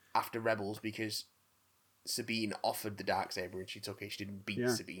pretender after Rebels because Sabine offered the Darksaber and she took it. She didn't beat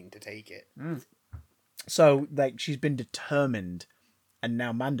Sabine to take it. Mm. So like she's been determined and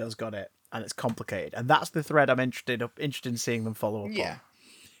now Mando's got it. And it's complicated, and that's the thread I'm interested in seeing them follow up on.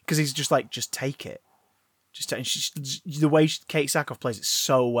 Because he's just like, just take it, the way Kate Sackhoff plays it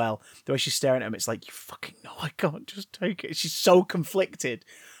so well. The way she's staring at him, it's like, you fucking know I can't just take it. She's so conflicted,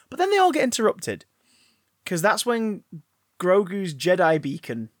 but then they all get interrupted because that's when Grogu's Jedi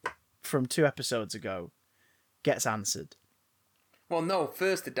beacon from 2 episodes ago gets answered. Well, no,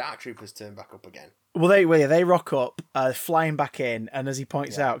 first the Dark Troopers turn back up again. Well, they rock up, flying back in, and as he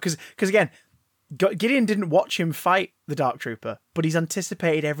points out, because again, Gideon didn't watch him fight the Dark Trooper, but he's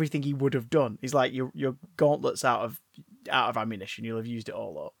anticipated everything he would have done. He's like, your gauntlet's out of ammunition, you'll have used it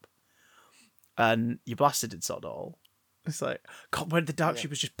all up, and you blasted it sod all. It's like, God, when the Dark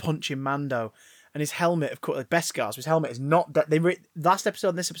Troopers just punching Mando, and his helmet, of course, like Beskar's, his helmet is not that. Last episode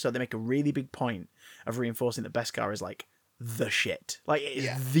and this episode, they make a really big point of reinforcing that Beskar is like the shit, like it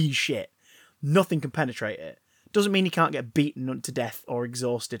is the shit. Nothing can penetrate it. Doesn't mean he can't get beaten to death or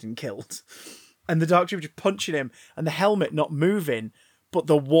exhausted and killed. And the Dark Trooper just punching him, and the helmet not moving, but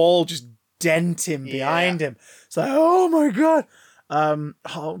the wall just denting behind him. It's like, oh my God.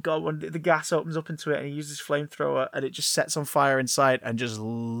 Oh God, when the gas opens up into it and he uses flamethrower and it just sets on fire inside and just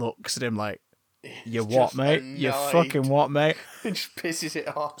looks at him like, you what, mate? Annoyed. You fucking what, mate? It just pisses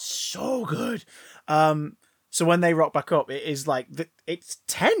it off. So good. So when they rock back up, it is like, it's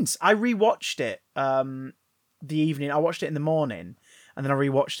tense. I rewatched it the evening. I watched it in the morning and then I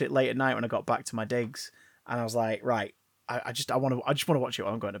rewatched it late at night when I got back to my digs. And I was like, right, I just want to watch it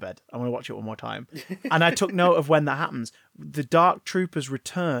while I'm going to bed. I want to watch it one more time. And I took note of when that happens. The Dark Troopers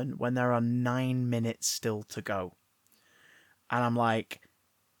return when there are 9 minutes still to go. And I'm like,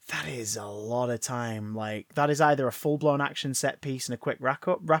 that is a lot of time. Like, that is either a full-blown action set piece and a quick wrap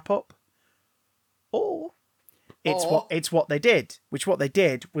up, or it's what they did. Which what they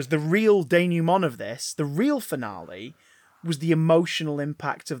did was the real denouement of this, the real finale, was the emotional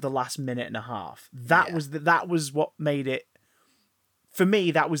impact of the last minute and a half. That was what made it, for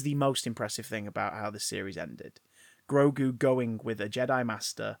me, that was the most impressive thing about how the series ended. Grogu going with a Jedi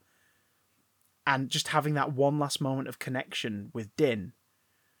Master and just having that one last moment of connection with Din.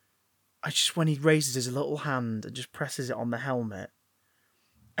 When he raises his little hand and just presses it on the helmet,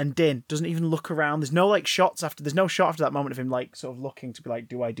 and Din doesn't even look around. There's no shot after that moment of him sort of looking to be like,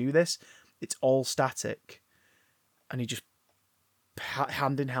 do I do this? It's all static. And he just,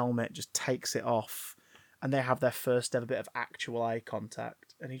 hand in helmet, just takes it off, and they have their first ever bit of actual eye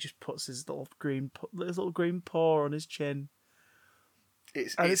contact, and he just puts his little green paw on his chin.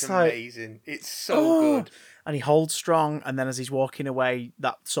 It's amazing. It's so good. And he holds strong, and then as he's walking away,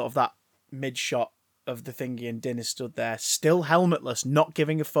 that mid shot of the thingy, and Din is stood there, still helmetless, not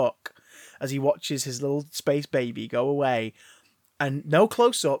giving a fuck, as he watches his little space baby go away, and no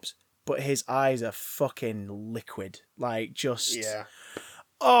close-ups, but his eyes are fucking liquid. The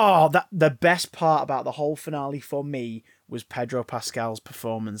best part about the whole finale for me was Pedro Pascal's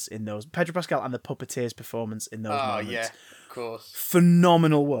performance in those. Pedro Pascal and the Puppeteer's performance in those moments. Oh, yeah, of course.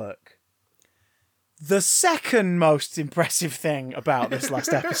 Phenomenal work. The second most impressive thing about this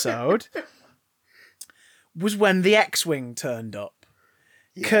last episode was when the X-Wing turned up.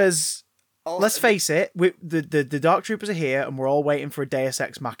 Because, let's face it, the Dark Troopers are here and we're all waiting for a Deus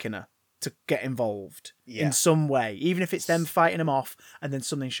Ex Machina to get involved in some way, even if it's them fighting him off and then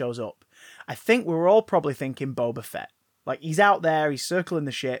something shows up. I think we were all probably thinking Boba Fett. He's out there, he's circling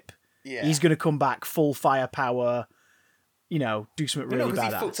the ship, he's going to come back full firepower, do something really badass.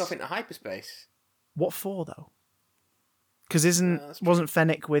 He fucked off into hyperspace. What for, though? Because wasn't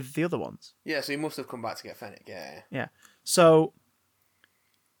Fennec with the other ones? Yeah, so he must have come back to get Fennec, Yeah. So,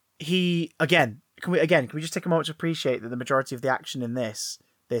 can we just take a moment to appreciate that the majority of the action in this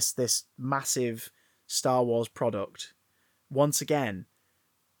massive Star Wars product, once again,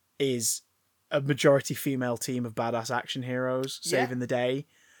 is a majority female team of badass action heroes saving the day,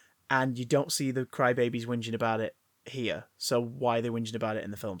 and you don't see the crybabies whinging about it here. So why are they whinging about it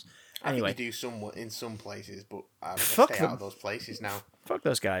in the films? Anyway, I think you do somewhat in some places, but I stay out of those places now. Fuck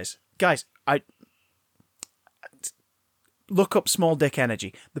those guys. Guys, I look up small dick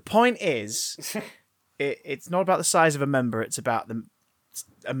energy. The point is, it's not about the size of a member; it's about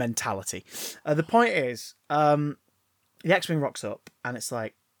a mentality. The point is, the X-Wing rocks up, and it's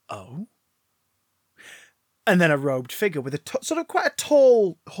like, oh, and then a robed figure with a sort of quite a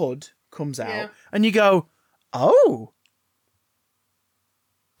tall hood comes out, and you go, oh.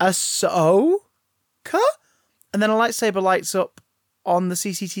 Ahsoka? And then a lightsaber lights up on the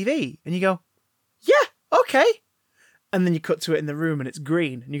CCTV, and you go, yeah, okay. And then you cut to it in the room, and it's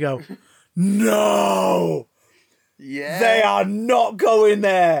green, and you go, no! Yeah. They are not going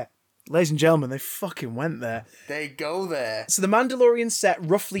there! Ladies and gentlemen, they fucking went there. They go there. So the Mandalorian's set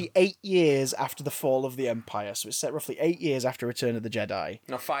roughly 8 years after the fall of the Empire. So it's set roughly 8 years after Return of the Jedi.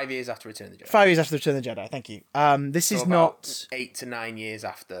 No, 5 years after Return of the Jedi. 5 years after Return of the Jedi, thank you. This is not 8 to 9 years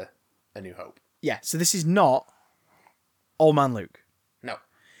after A New Hope. Yeah, so this is not Old Man Luke. No.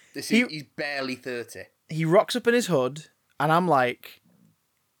 He's barely 30. He rocks up in his hood, and I'm like,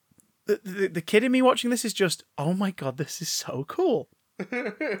 the kid in me watching this is just, oh my God, this is so cool.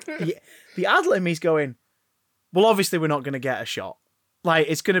 The adult in me's going, well, obviously we're not going to get a shot.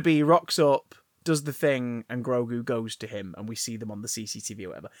 It's going to be rocks up, does the thing, and Grogu goes to him, and we see them on the CCTV or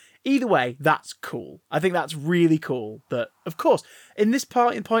whatever. Either way, that's cool. I think that's really cool that, of course, in this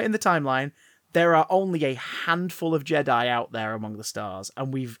point in the timeline, there are only a handful of Jedi out there among the stars,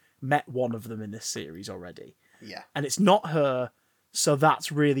 and we've met one of them in this series already. Yeah. And it's not her, so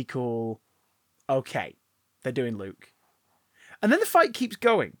that's really cool. Okay, they're doing Luke. And then the fight keeps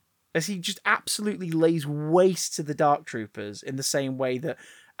going as he just absolutely lays waste to the Dark Troopers in the same way that,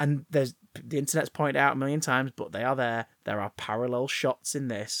 and the internet's pointed out a million times, but they are there. There are parallel shots in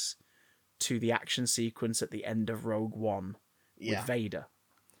this to the action sequence at the end of Rogue One with Vader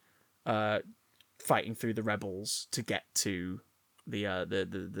fighting through the rebels to get to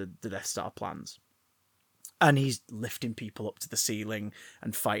the Death Star plans. And he's lifting people up to the ceiling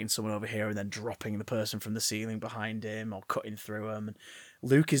and fighting someone over here and then dropping the person from the ceiling behind him or cutting through them. And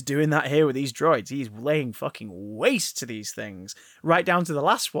Luke is doing that here with these droids. He's laying fucking waste to these things. Right down to the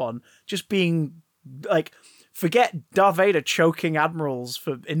last one, just being like, forget Darth Vader choking admirals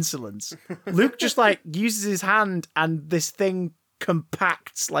for insolence. Luke just like uses his hand and this thing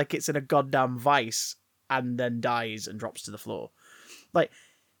compacts like it's in a goddamn vice and then dies and drops to the floor. Like,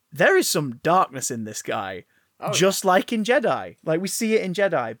 there is some darkness in this guy, just like in Jedi. Like, we see it in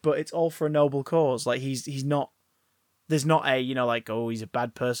Jedi, but it's all for a noble cause. Like, he's not... There's not a, like, oh, he's a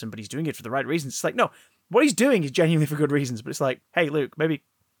bad person, but he's doing it for the right reasons. It's like, no, what he's doing is genuinely for good reasons, but it's like, hey, Luke, maybe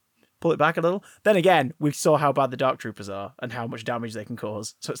pull it back a little. Then again, we saw how bad the Dark Troopers are and how much damage they can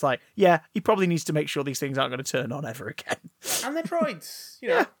cause. So it's like, yeah, he probably needs to make sure these things aren't going to turn on ever again. And they're droids,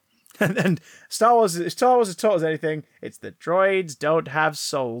 Yeah. And Star Wars has taught us anything, it's that droids don't have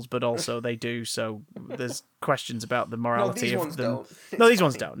souls, but also they do. So there's questions about the morality of them. No, these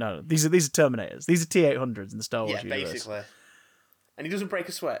ones don't. No, these are Terminators. These are T-800s in the Star Wars universe. Basically. And he doesn't break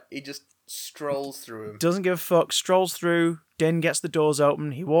a sweat. He just strolls through them. Doesn't give a fuck. Strolls through. Din gets the doors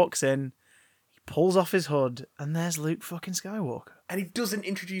open. He walks in. He pulls off his hood, and there's Luke fucking Skywalker. And he doesn't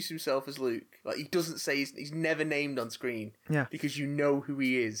introduce himself as Luke. Like, he doesn't say he's never named on screen. Yeah. Because you know who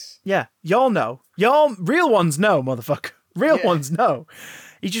he is. Yeah. Y'all know. Y'all, real ones know, motherfucker. Real ones know.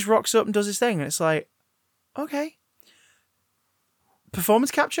 He just rocks up and does his thing, and it's like, okay.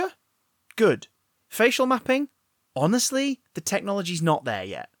 Performance capture? Good. Facial mapping? Honestly, the technology's not there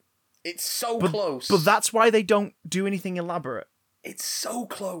yet. It's so close. But that's why they don't do anything elaborate. It's so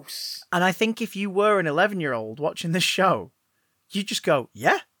close. And I think if you were an 11-year-old watching this show, you just go,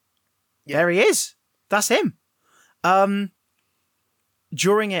 yeah, there he is. That's him.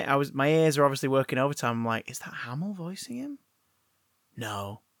 During it, my ears are obviously working overtime. I'm like, is that Hamill voicing him?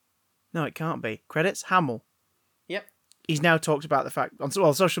 No, it can't be. Credits, Hamill. Yep. He's now talked about the fact on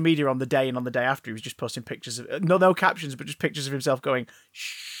social media on the day and on the day after. He was just posting pictures of no captions, but just pictures of himself going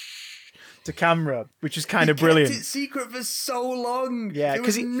shh to camera, which is kind of brilliant. Kept it secret for so long. Yeah,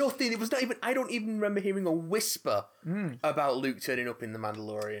 because nothing. It was not even. I don't even remember hearing a whisper about Luke turning up in The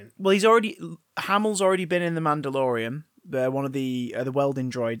Mandalorian. Well, Hamill's already been in The Mandalorian. One of the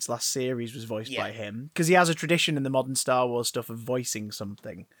Welding droids last series was voiced by him, because he has a tradition in the modern Star Wars stuff of voicing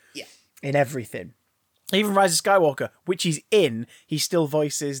something. Yeah. In everything. Even Rise of Skywalker, which he's in, he still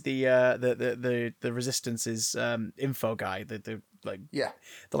voices the Resistance's info guy, the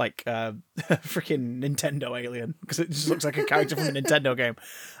freaking Nintendo alien, because it just looks like a character from a Nintendo game.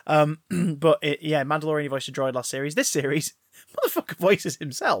 But Mandalorian voiced a droid last series. This series, motherfucker voices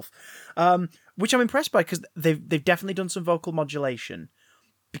himself, which I'm impressed by, because they've definitely done some vocal modulation,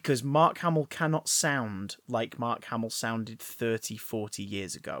 because Mark Hamill cannot sound like Mark Hamill sounded 30, 40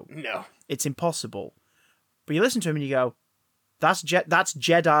 years ago. No. It's impossible. But you listen to him and you go, that's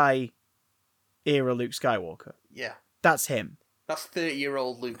Jedi era Luke Skywalker. Yeah. That's him. That's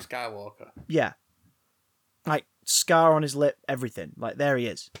 30-year-old Luke Skywalker. Yeah. Like, scar on his lip, everything. Like, there he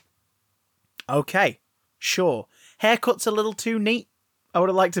is. Okay. Sure. Haircut's a little too neat. I would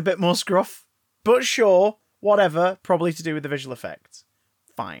have liked a bit more scruff. But sure. Whatever. Probably to do with the visual effects.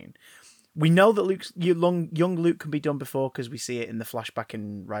 Fine. We know that young Luke can be done before, because we see it in the flashback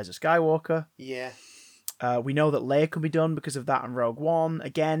in Rise of Skywalker. Yeah. We know that Leia can be done because of that in Rogue One.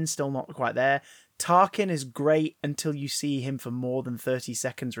 Again, still not quite there. Tarkin is great until you see him for more than 30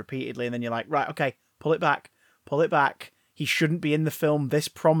 seconds repeatedly, and then you're like, right, okay, pull it back. He shouldn't be in the film this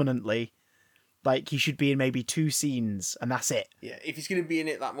prominently. Like, he should be in maybe 2 scenes, and that's it. Yeah, if he's going to be in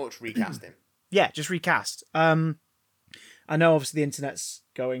it that much, recast him. Yeah, just recast. I know, obviously, the internet's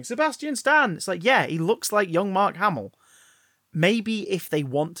going, Sebastian Stan! It's like, yeah, he looks like young Mark Hamill. Maybe if they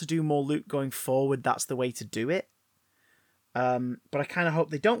want to do more Luke going forward, that's the way to do it. But I kind of hope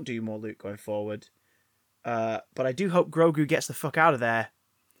they don't do more Luke going forward. But I do hope Grogu gets the fuck out of there.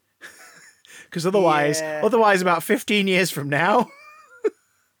 Because otherwise, about 15 years from now,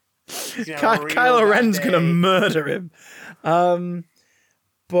 Kylo Ren's going to murder him.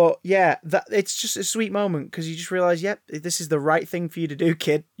 But yeah, it's just a sweet moment, because you just realise, yep, this is the right thing for you to do,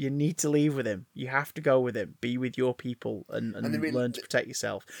 kid. You need to leave with him. You have to go with him. Be with your people and learn to protect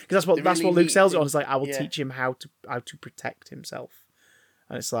yourself. Because that's what Luke sells it on. It's like, I will teach him how to protect himself.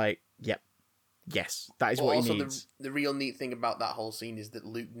 And it's like, yep, yes, that is what he needs. The real neat thing about that whole scene is that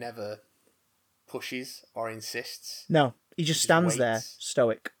Luke never pushes or insists. No, he just stands there,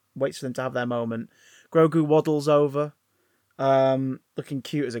 stoic, waits for them to have their moment. Grogu waddles over. looking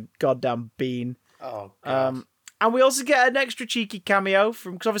cute as a goddamn bean. Oh, God. And we also get an extra cheeky cameo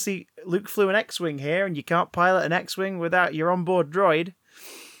from, because obviously Luke flew an X-Wing here, and you can't pilot an X-Wing without your onboard droid.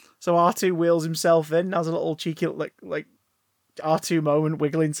 So R2 wheels himself in, has a little cheeky, like R2 moment,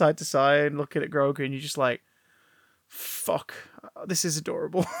 wiggling side to side, looking at Grogu, and you're just like, fuck, this is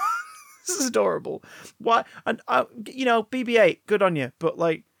adorable. This is adorable. Why? And, BB-8, good on you, but,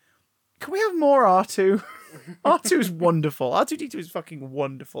 like, can we have more R2? R2 is wonderful. R2-D2 is fucking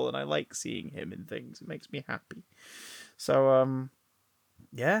wonderful, and I like seeing him in things. It makes me happy. So,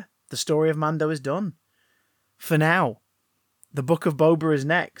 yeah, the story of Mando is done. For now. The Book of Boba is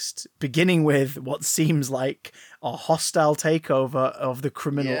next, beginning with what seems like a hostile takeover of the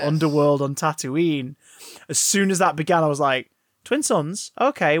criminal underworld on Tatooine. As soon as that began, I was like, Twin Sons?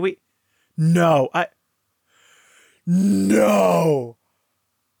 Okay, No!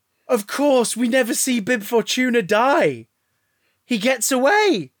 Of course, we never see Bib Fortuna die. He gets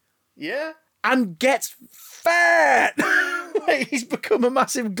away. Yeah. And gets fat. Like, he's become a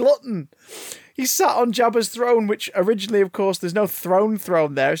massive glutton. He's sat on Jabba's throne, which originally, of course, there's no throne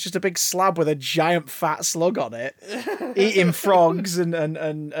there. It's just a big slab with a giant fat slug on it, eating frogs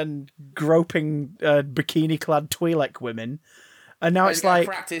and groping bikini-clad Twi'lek women. And now it's like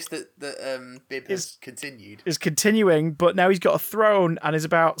practice that Bib has continued. Is continuing, but now he's got a throne and is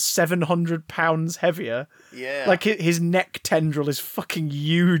about 700 pounds heavier. Yeah, like his neck tendril is fucking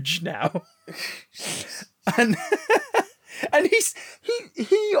huge now. and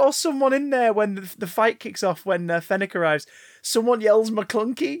he or someone in there when the fight kicks off, when Fennec arrives, someone yells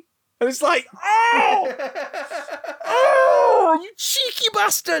McClunky, and it's like, oh, you cheeky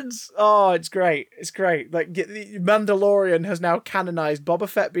bastards! Oh, it's great. It's great. Like, the Mandalorian has now canonized Boba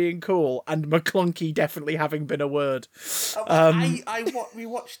Fett being cool and McClunky definitely having been a word. We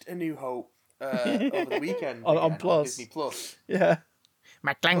watched A New Hope over the weekend on Plus. On Disney Plus. Yeah,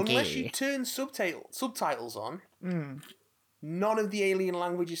 McClunky. Unless you turn subtitles on, none of the alien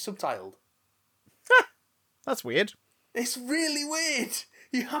language is subtitled. That's weird. It's really weird.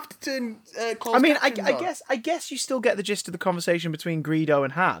 You have to turn closed captions on. I guess you still get the gist of the conversation between Greedo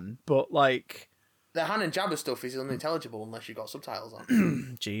and Han, but like the Han and Jabba stuff is unintelligible unless you've got subtitles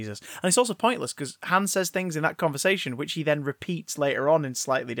on. Jesus. And it's also pointless because Han says things in that conversation which he then repeats later on in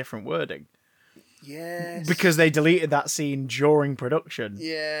slightly different wording. Yes. Because they deleted that scene during production.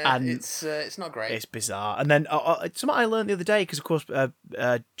 Yeah, and it's not great. It's bizarre. And then something I learned the other day, because of course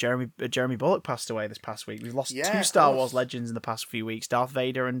Jeremy Bulloch passed away this past week. We've lost two Star Wars legends in the past few weeks, Darth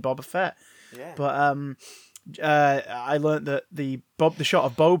Vader and Boba Fett. Yeah. But I learned that the shot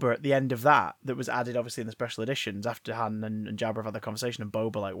of Boba at the end of that was added obviously in the special editions after Han and Jabba have had the conversation, and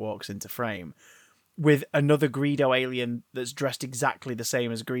Boba like walks into frame with another Greedo alien that's dressed exactly the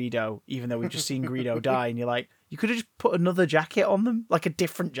same as Greedo, even though we've just seen Greedo die, and you're like, you could have just put another jacket on them, like a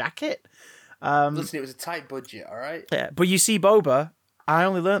different jacket. Listen, it was a tight budget, all right? Yeah, but you see Boba, I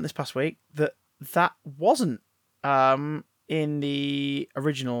only learnt this past week that wasn't in the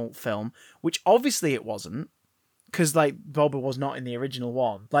original film, which obviously it wasn't, because like Boba was not in the original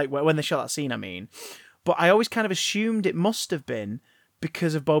one, like when they shot that scene, I mean. But I always kind of assumed it must have been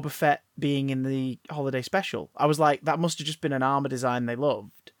because of Boba Fett being in the holiday special. I was like, that must have just been an armor design they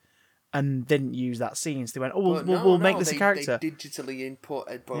loved and didn't use that scene. So they went, we'll make this a character. They digitally input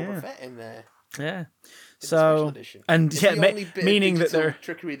a Boba Fett in there. Yeah. So, and yeah, meaning that there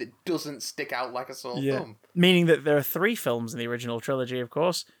trickery that doesn't stick out like a sore thumb. Meaning that there are 3 films in the original trilogy, of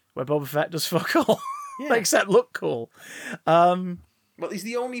course, where Boba Fett does fuck all, except look cool. Well, he's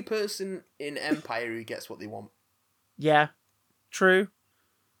the only person in Empire who gets what they want. Yeah. True.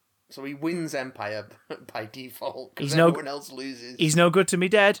 So he wins Empire by default because everyone else loses. He's no good to me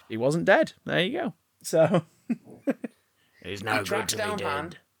dead. He wasn't dead. There you go. So he's no good to me dead.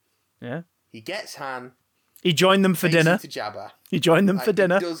 Han. Yeah. He gets Han. He joined them for dinner. To Jabba. He joined them for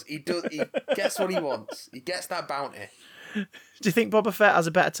dinner. He does. He gets what he wants. He gets that bounty. Do you think Boba Fett has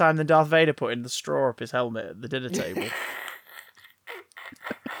a better time than Darth Vader putting the straw up his helmet at the dinner table?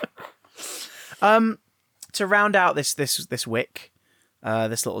 To round out this wick,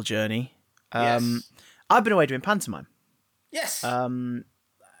 this little journey, I've been away doing pantomime. Yes.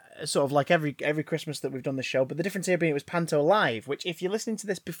 Sort of like every Christmas that we've done this show, but the difference here being it was Panto Live, which if you're listening to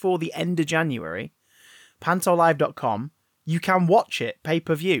this before the end of January, pantolive.com, you can watch it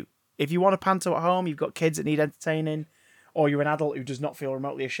pay-per-view. If you want a panto at home, you've got kids that need entertaining, or you're an adult who does not feel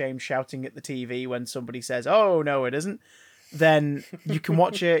remotely ashamed shouting at the TV when somebody says, oh, no, it isn't, then you can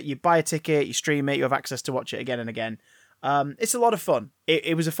watch it, you buy a ticket, you stream it, you have access to watch it again and again. It's a lot of fun.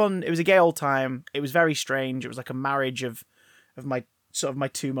 It was a gay old time. It was very strange. It was like a marriage of my sort of my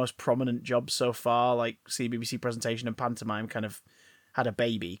two most prominent jobs so far, like CBBC presentation and pantomime, kind of had a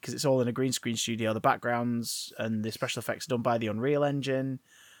baby because it's all in a green screen studio. The backgrounds and the special effects are done by the Unreal Engine.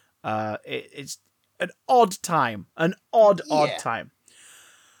 It's an odd time, odd time.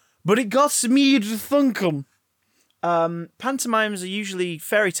 But it got me to thinking. Pantomimes are usually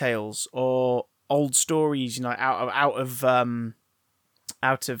fairy tales or old stories, out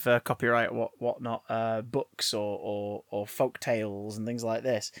of copyright, whatnot, books or folk tales and things like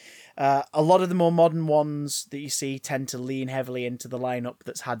this. A lot of the more modern ones that you see tend to lean heavily into the lineup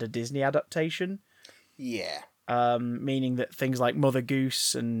that's had a Disney adaptation. Yeah. Meaning that things like Mother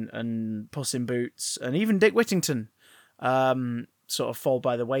Goose and Puss in Boots and even Dick Whittington sort of fall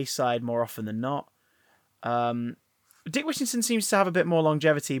by the wayside more often than not. Dick Whittington seems to have a bit more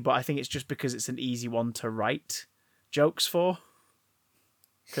longevity, but I think it's just because it's an easy one to write jokes for.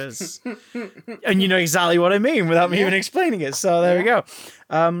 And you know exactly what I mean without me even explaining it. So there we go.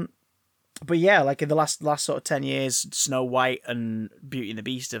 But yeah, like in the last sort of 10 years, Snow White and Beauty and the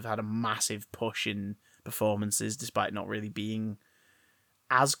Beast have had a massive push in performances, despite not really being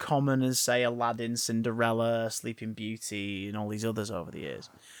as common as, say, Aladdin, Cinderella, Sleeping Beauty, and all these others over the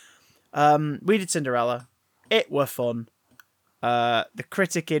years. We did Cinderella. It were fun. The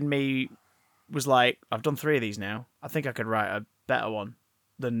critic in me was like, I've done 3 of these now. I think I could write a better one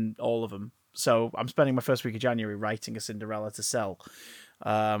than all of them. So I'm spending my first week of January writing a Cinderella to sell.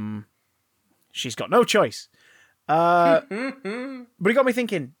 She's got no choice. But it got me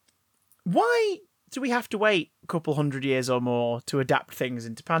thinking, why do we have to wait a couple hundred years or more to adapt things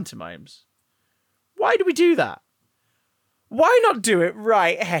into pantomimes? Why do we do that? Why not do it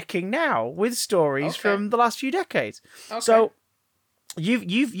right hecking now with stories from the last few decades? Okay. So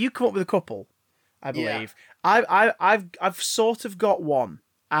you've come up with a couple, I believe. Yeah. I've sort of got one,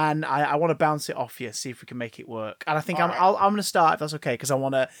 and I want to bounce it off you, see if we can make it work. And I think I'm going to start if that's okay, because I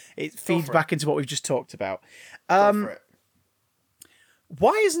want to. It feeds back into what we've just talked about. Go for it.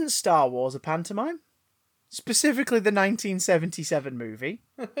 Why isn't Star Wars a pantomime? Specifically the 1977 movie.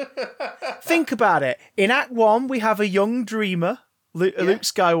 Think about it. In Act 1, we have a young dreamer, Luke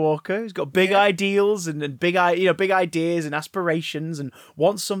Skywalker, who's got big ideals and big ideas and aspirations and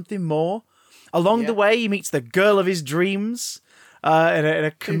wants something more. Along the way, he meets the girl of his dreams in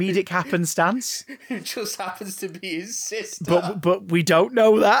a comedic happenstance. Who just happens to be his sister. But we don't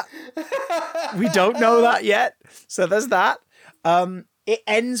know that. We don't know that yet. So there's that. It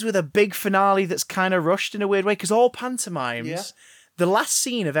ends with a big finale that's kind of rushed in a weird way, because all pantomimes, the last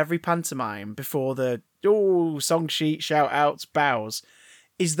scene of every pantomime before the song sheet, shout outs, bows,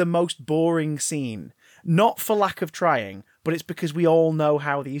 is the most boring scene. Not for lack of trying, but it's because we all know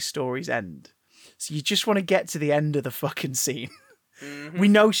how these stories end. So you just want to get to the end of the fucking scene. Mm-hmm. We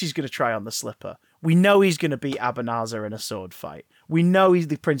know she's going to try on the slipper. We know he's going to beat Abanazar in a sword fight. We know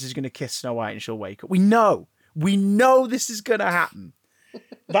the prince is going to kiss Snow White and she'll wake up. We know this is going to happen.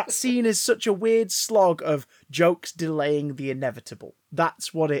 That scene is such a weird slog of jokes delaying the inevitable.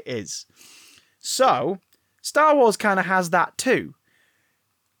 That's what it is. So, Star Wars kind of has that too.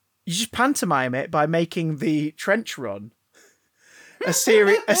 You just pantomime it by making the trench run a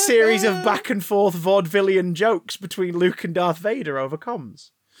series of back and forth vaudevillian jokes between Luke and Darth Vader over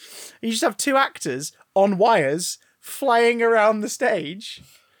comms. You just have 2 actors on wires flying around the stage.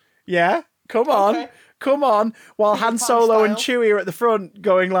 Yeah, come on. While Han Solo and Chewie are at the front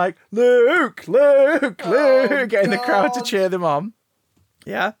going like, Luke, getting the crowd to cheer them on.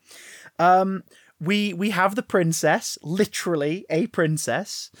 Yeah. We have the princess, literally a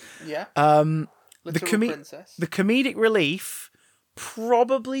princess. Yeah. The comedic relief,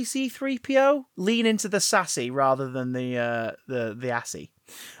 probably C-3PO, lean into the sassy rather than the assy.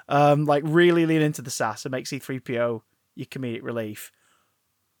 Like really lean into the sass and make C-3PO your comedic relief.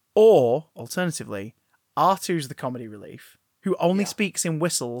 Or, alternatively, R2's the comedy relief, who only speaks in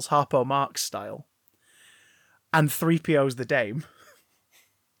whistles, Harpo Marx style. And 3PO's the dame.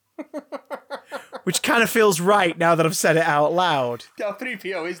 Which kind of feels right now that I've said it out loud. No,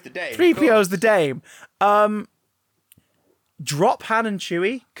 3PO is the dame. 3PO's the dame. Drop Han and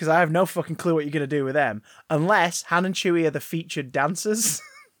Chewie, because I have no fucking clue what you're going to do with them. Unless Han and Chewie are the featured dancers,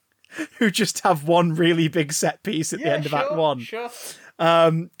 who just have one really big set piece at the end of Act 1. Sure.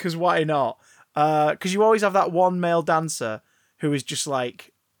 Because why not? Because you always have that one male dancer who is just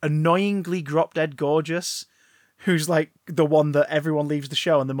like annoyingly drop dead gorgeous, who's like the one that everyone leaves the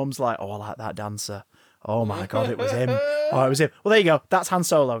show and the mum's like, oh, I like that dancer. Oh my God, it was him. Oh, it was him. Well, there you go. That's Han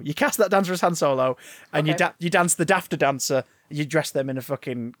Solo. You cast that dancer as Han Solo, and you dance the Dafter dancer. You dress them in a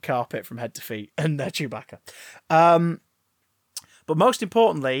fucking carpet from head to feet, and they're Chewbacca. But most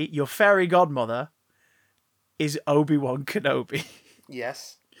importantly, your fairy godmother is Obi-Wan Kenobi.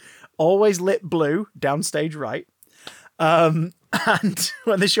 Yes. Always lit blue, downstage right. And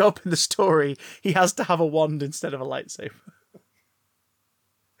when they show up in the story, he has to have a wand instead of a lightsaber.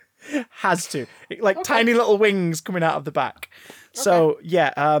 Has to. Like tiny little wings coming out of the back. So,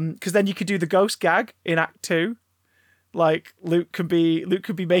 yeah, because then you could do the ghost gag in Act 2. Like, Luke could be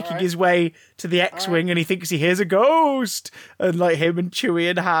making his way to the X-Wing and he thinks he hears a ghost. And, like, him and Chewie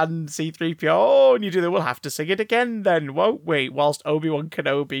and Han, C-3PO, oh, and you do that, we'll have to sing it again then, won't we? Whilst Obi-Wan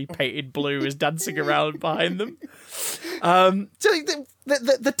Kenobi, painted blue, is dancing around behind them. So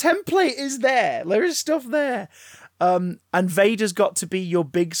the template is there. There is stuff there. And Vader's got to be your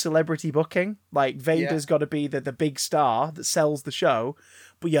big celebrity booking. Like, Vader's got to be the big star that sells the show,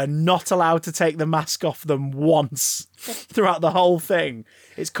 but you're not allowed to take the mask off them once throughout the whole thing.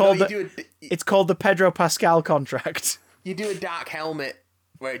 It's called it's called the Pedro Pascal contract. You do a dark helmet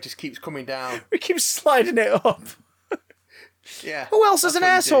where it just keeps coming down. We keep sliding it up. Yeah. Who else is an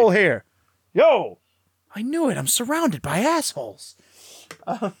asshole here? Yo! I knew it. I'm surrounded by assholes.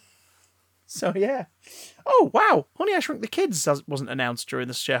 So, yeah. Oh, wow. Honey, I Shrunk the Kids wasn't announced during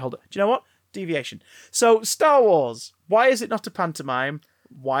the shareholder. Do you know what? Deviation. So, Star Wars. Why is it not a pantomime?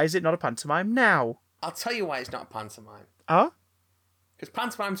 Why is it not a pantomime now? I'll tell you why it's not a pantomime. Huh? Because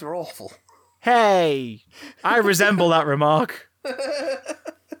pantomimes are awful. Hey! I resemble that remark.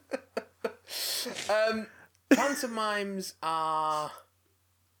 Pantomimes are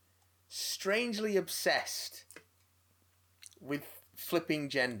strangely obsessed with flipping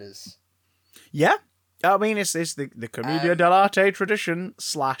genders. Yeah. I mean, it's the Commedia dell'arte tradition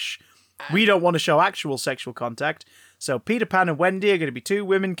 / we don't want to show actual sexual contact, so Peter Pan and Wendy are going to be two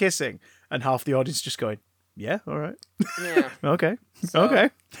women kissing, and half the audience just going, yeah, all right. Yeah. Okay.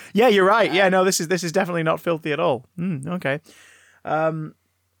 Okay. Yeah, you're right. Yeah, no, this is definitely not filthy at all. Okay. I'm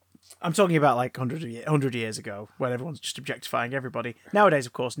talking about like 100 years ago, when everyone's just objectifying everybody. Nowadays,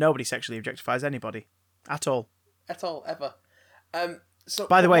 of course, nobody sexually objectifies anybody. At all. At all, ever. So,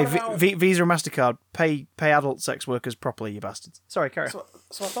 by the way, Visa and MasterCard, pay adult sex workers properly, you bastards. Sorry, carry on.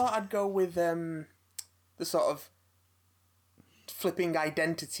 So I thought I'd go with the sort of flipping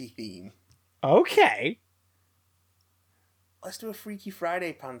identity theme. Okay. Let's do a Freaky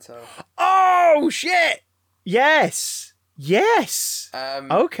Friday panto. Oh, shit! Yes!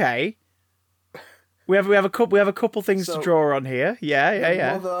 Okay. We have a couple things to draw on here.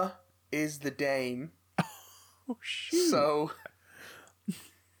 Yeah. Mother is the dame. Oh, shoot. So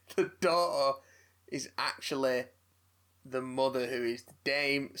the daughter is actually the mother who is the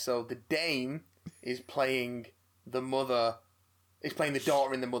dame. So the dame is playing the mother, is playing the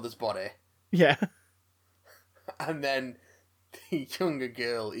daughter in the mother's body. Yeah. And then the younger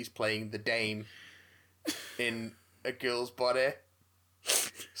girl is playing the dame in a girl's body.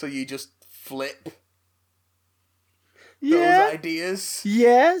 So you just flip those ideas.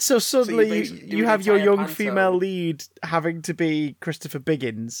 Yeah, so suddenly you have your young panto. female lead having to be Christopher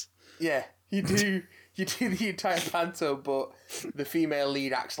Biggins. Yeah, you do the entire panto, but the female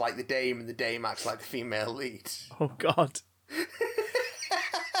lead acts like the dame and the dame acts like the female lead. Oh, God.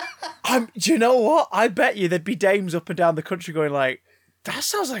 Do you know what? I bet you there'd be dames up and down the country going like, that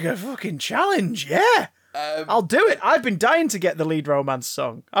sounds like a fucking challenge, yeah. I'll do it. I've been dying to get the lead romance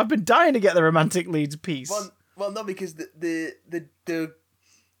song. I've been dying to get the romantic leads piece. Well, no, because the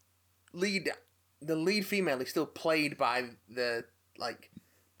lead female is still played by the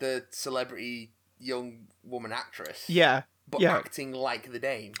celebrity young woman actress. Yeah. But acting like the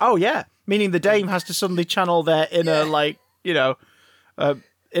dame. Oh, yeah. Meaning the dame has to suddenly channel their inner,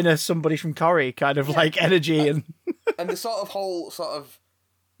 inner somebody from Corrie kind of energy and and the whole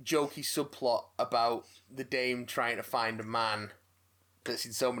jokey subplot about the dame trying to find a man that's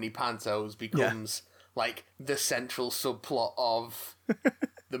in so many pantos becomes the central subplot of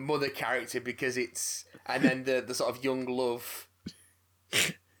the mother character, because it's, and then the sort of young love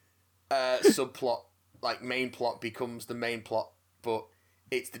subplot, main plot, becomes the main plot, but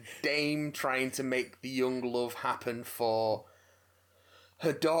it's the dame trying to make the young love happen for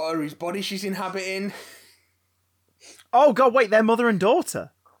her daughter whose body she's inhabiting. Oh, God, wait, they're mother and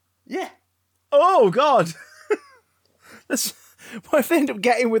daughter? Yeah. Oh, God. What if they end up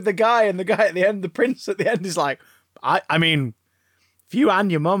getting with the guy, and the guy at the end, the prince at the end, is like, I mean, if you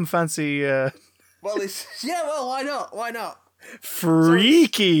and your mum fancy... Well, why not? Why not?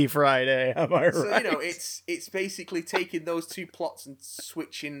 Freaky Friday, am I right? So, it's basically taking those two plots and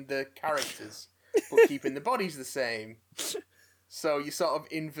switching the characters, but keeping the bodies the same. So you're sort of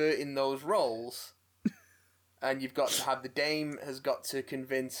inverting those roles, and you've got to have the dame has got to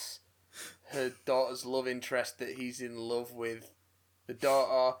convince her daughter's love interest that he's in love with the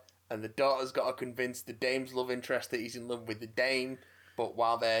daughter, and the daughter's got to convince the dame's love interest that he's in love with the dame. but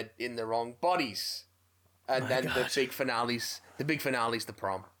while they're in the wrong bodies. And then the big finale's the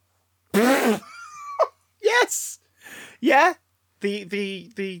prom. Yes! Yeah!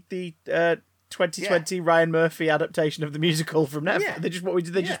 The 2020 Ryan Murphy adaptation of the musical from Netflix. Yeah.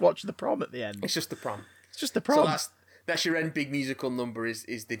 They just watch the prom at the end. It's just the prom. It's just the prom. So that's your end big musical number is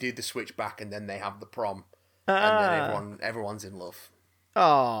they do the switch back and then they have the prom. And then everyone's in love.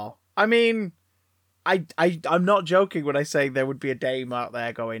 Oh. I mean, I'm not joking when I say there would be a dame out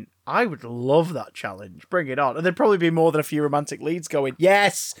there going, I would love that challenge. Bring it on. And there'd probably be more than a few romantic leads going,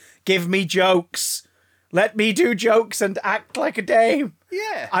 yes, give me jokes. Let me do jokes and act like a dame.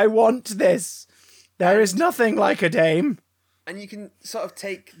 Yeah. I want this. There is nothing like a dame. And you can sort of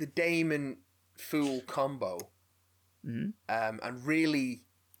take the dame and fool combo and really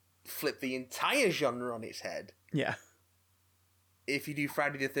flip the entire genre on its head. Yeah. If you do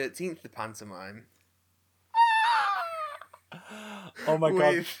Friday the 13th, the pantomime. Oh my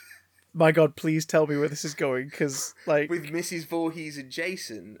God. My God, please tell me where this is going, because, like... With Mrs. Voorhees and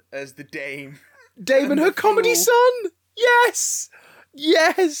Jason as the dame. Dame and her comedy son! Yes!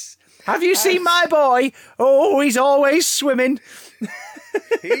 Yes! Have you seen my boy? Oh, he's always swimming.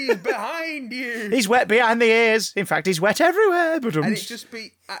 He's behind you. He's wet behind the ears. In fact, he's wet everywhere. But and it's just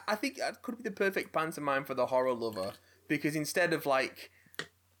I think that could be the perfect pantomime for the horror lover, because instead of, like,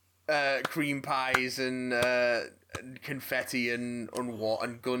 cream pies and confetti and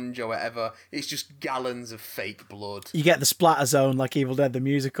gunge or whatever, it's just gallons of fake blood. You get the splatter zone like Evil Dead the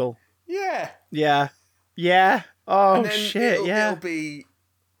musical. Yeah. Yeah. Yeah. Oh, shit, it'll be,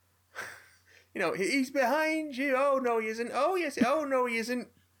 he's behind you. Oh, no, he isn't. Oh, yes. Oh, no, he isn't.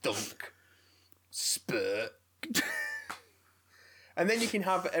 Dunk. Spurt. And then you can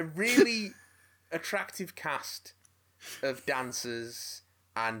have a really attractive cast of dancers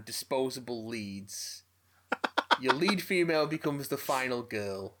and disposable leads. Your lead female becomes the final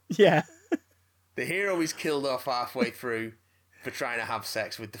girl. Yeah. The hero is killed off halfway through for trying to have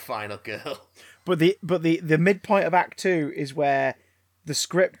sex with the final girl. But the midpoint of Act 2 is where the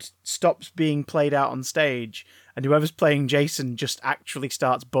script stops being played out on stage and whoever's playing Jason just actually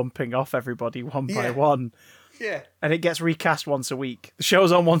starts bumping off everybody one by one. Yeah. And it gets recast once a week. The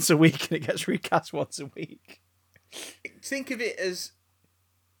show's on once a week and it gets recast once a week. Think of it as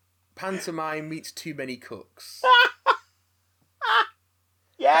pantomime meets Too Many Cooks.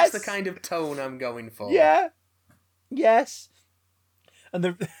 Yes. That's the kind of tone I'm going for. Yeah. Yes.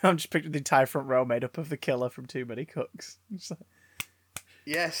 And I'm just picturing the entire front row made up of the killer from Too Many Cooks.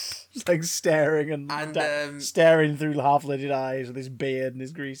 Yes. Just like staring and staring through half-lidded eyes with his beard and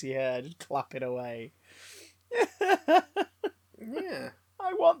his greasy hair, just clapping away. Yeah.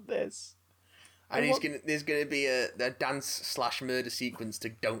 I want this. And there's gonna be a dance/murder sequence to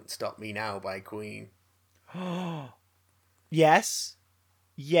 "Don't Stop Me Now" by Queen. Yes.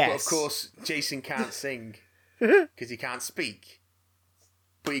 Yes. But of course, Jason can't sing because he can't speak,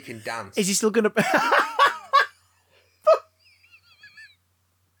 but he can dance. Is he still gonna?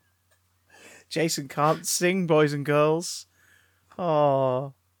 Jason can't sing, boys and girls.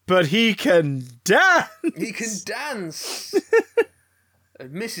 Oh, but he can dance. He can dance.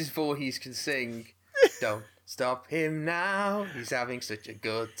 And Mrs. Voorhees can sing. Don't stop him now. He's having such a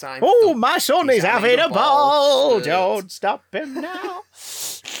good time. Oh, my son is having a ball. Don't stop him now.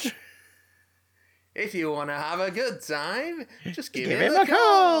 If you want to have a good time, just give him a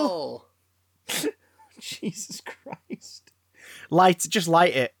call. Jesus Christ. Just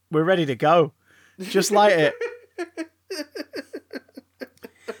light it. We're ready to go. Just light it.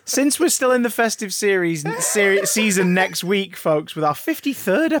 Since we're still in the festive season next week, folks, with our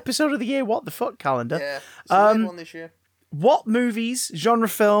 53rd episode of the year, what the fuck calendar? Yeah, it's a weird one this year. What movies, genre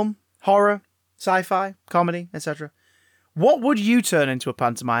film, horror, sci-fi, comedy, etc., what would you turn into a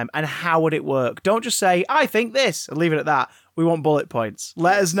pantomime and how would it work? Don't just say, I think this, and leave it at that. We want bullet points.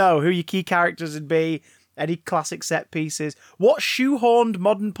 Let us know who your key characters would be, any classic set pieces, what shoehorned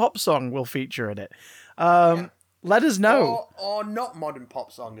modern pop song will feature in it. Let us know. Or not modern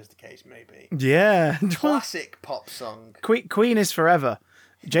pop song, as the case may be. Yeah. Classic pop song. Queen is forever.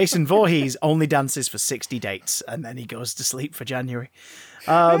 Jason Voorhees only dances for 60 dates, and then he goes to sleep for January.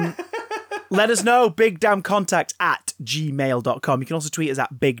 Let us know, bigdamcontact@gmail.com. You can also tweet us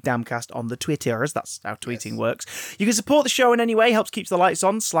at bigdamcast on the Twitters. That's how tweeting works. You can support the show in any way. Helps keeps the lights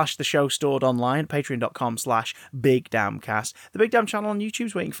on. / the show stored online. Patreon.com/bigdamcast. The Big Damn channel on YouTube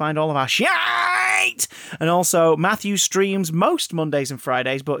is where you can find all of our shite. And also, Matthew streams most Mondays and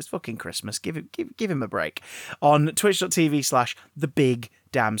Fridays, but it's fucking Christmas. Give him a break. On twitch.tv/the Big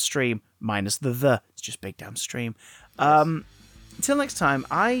Damn Stream. Minus the. It's just Big Damn Stream. Until next time,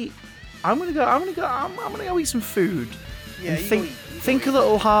 I'm gonna go eat some food. Yeah, Think a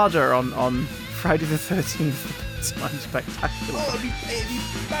little harder on Friday the 13th. Time Spectacular. Oh, it'd be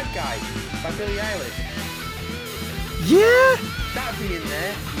Bad Guy by Billie Eilish. Yeah! That'd be in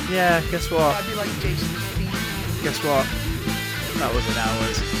there. Yeah, guess what? That'd be like Jason's feet. Guess what? That was in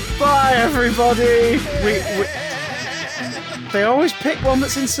ours. Bye, everybody! They always pick one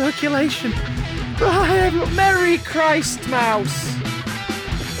that's in circulation. Bye, Merry Christ Mouse!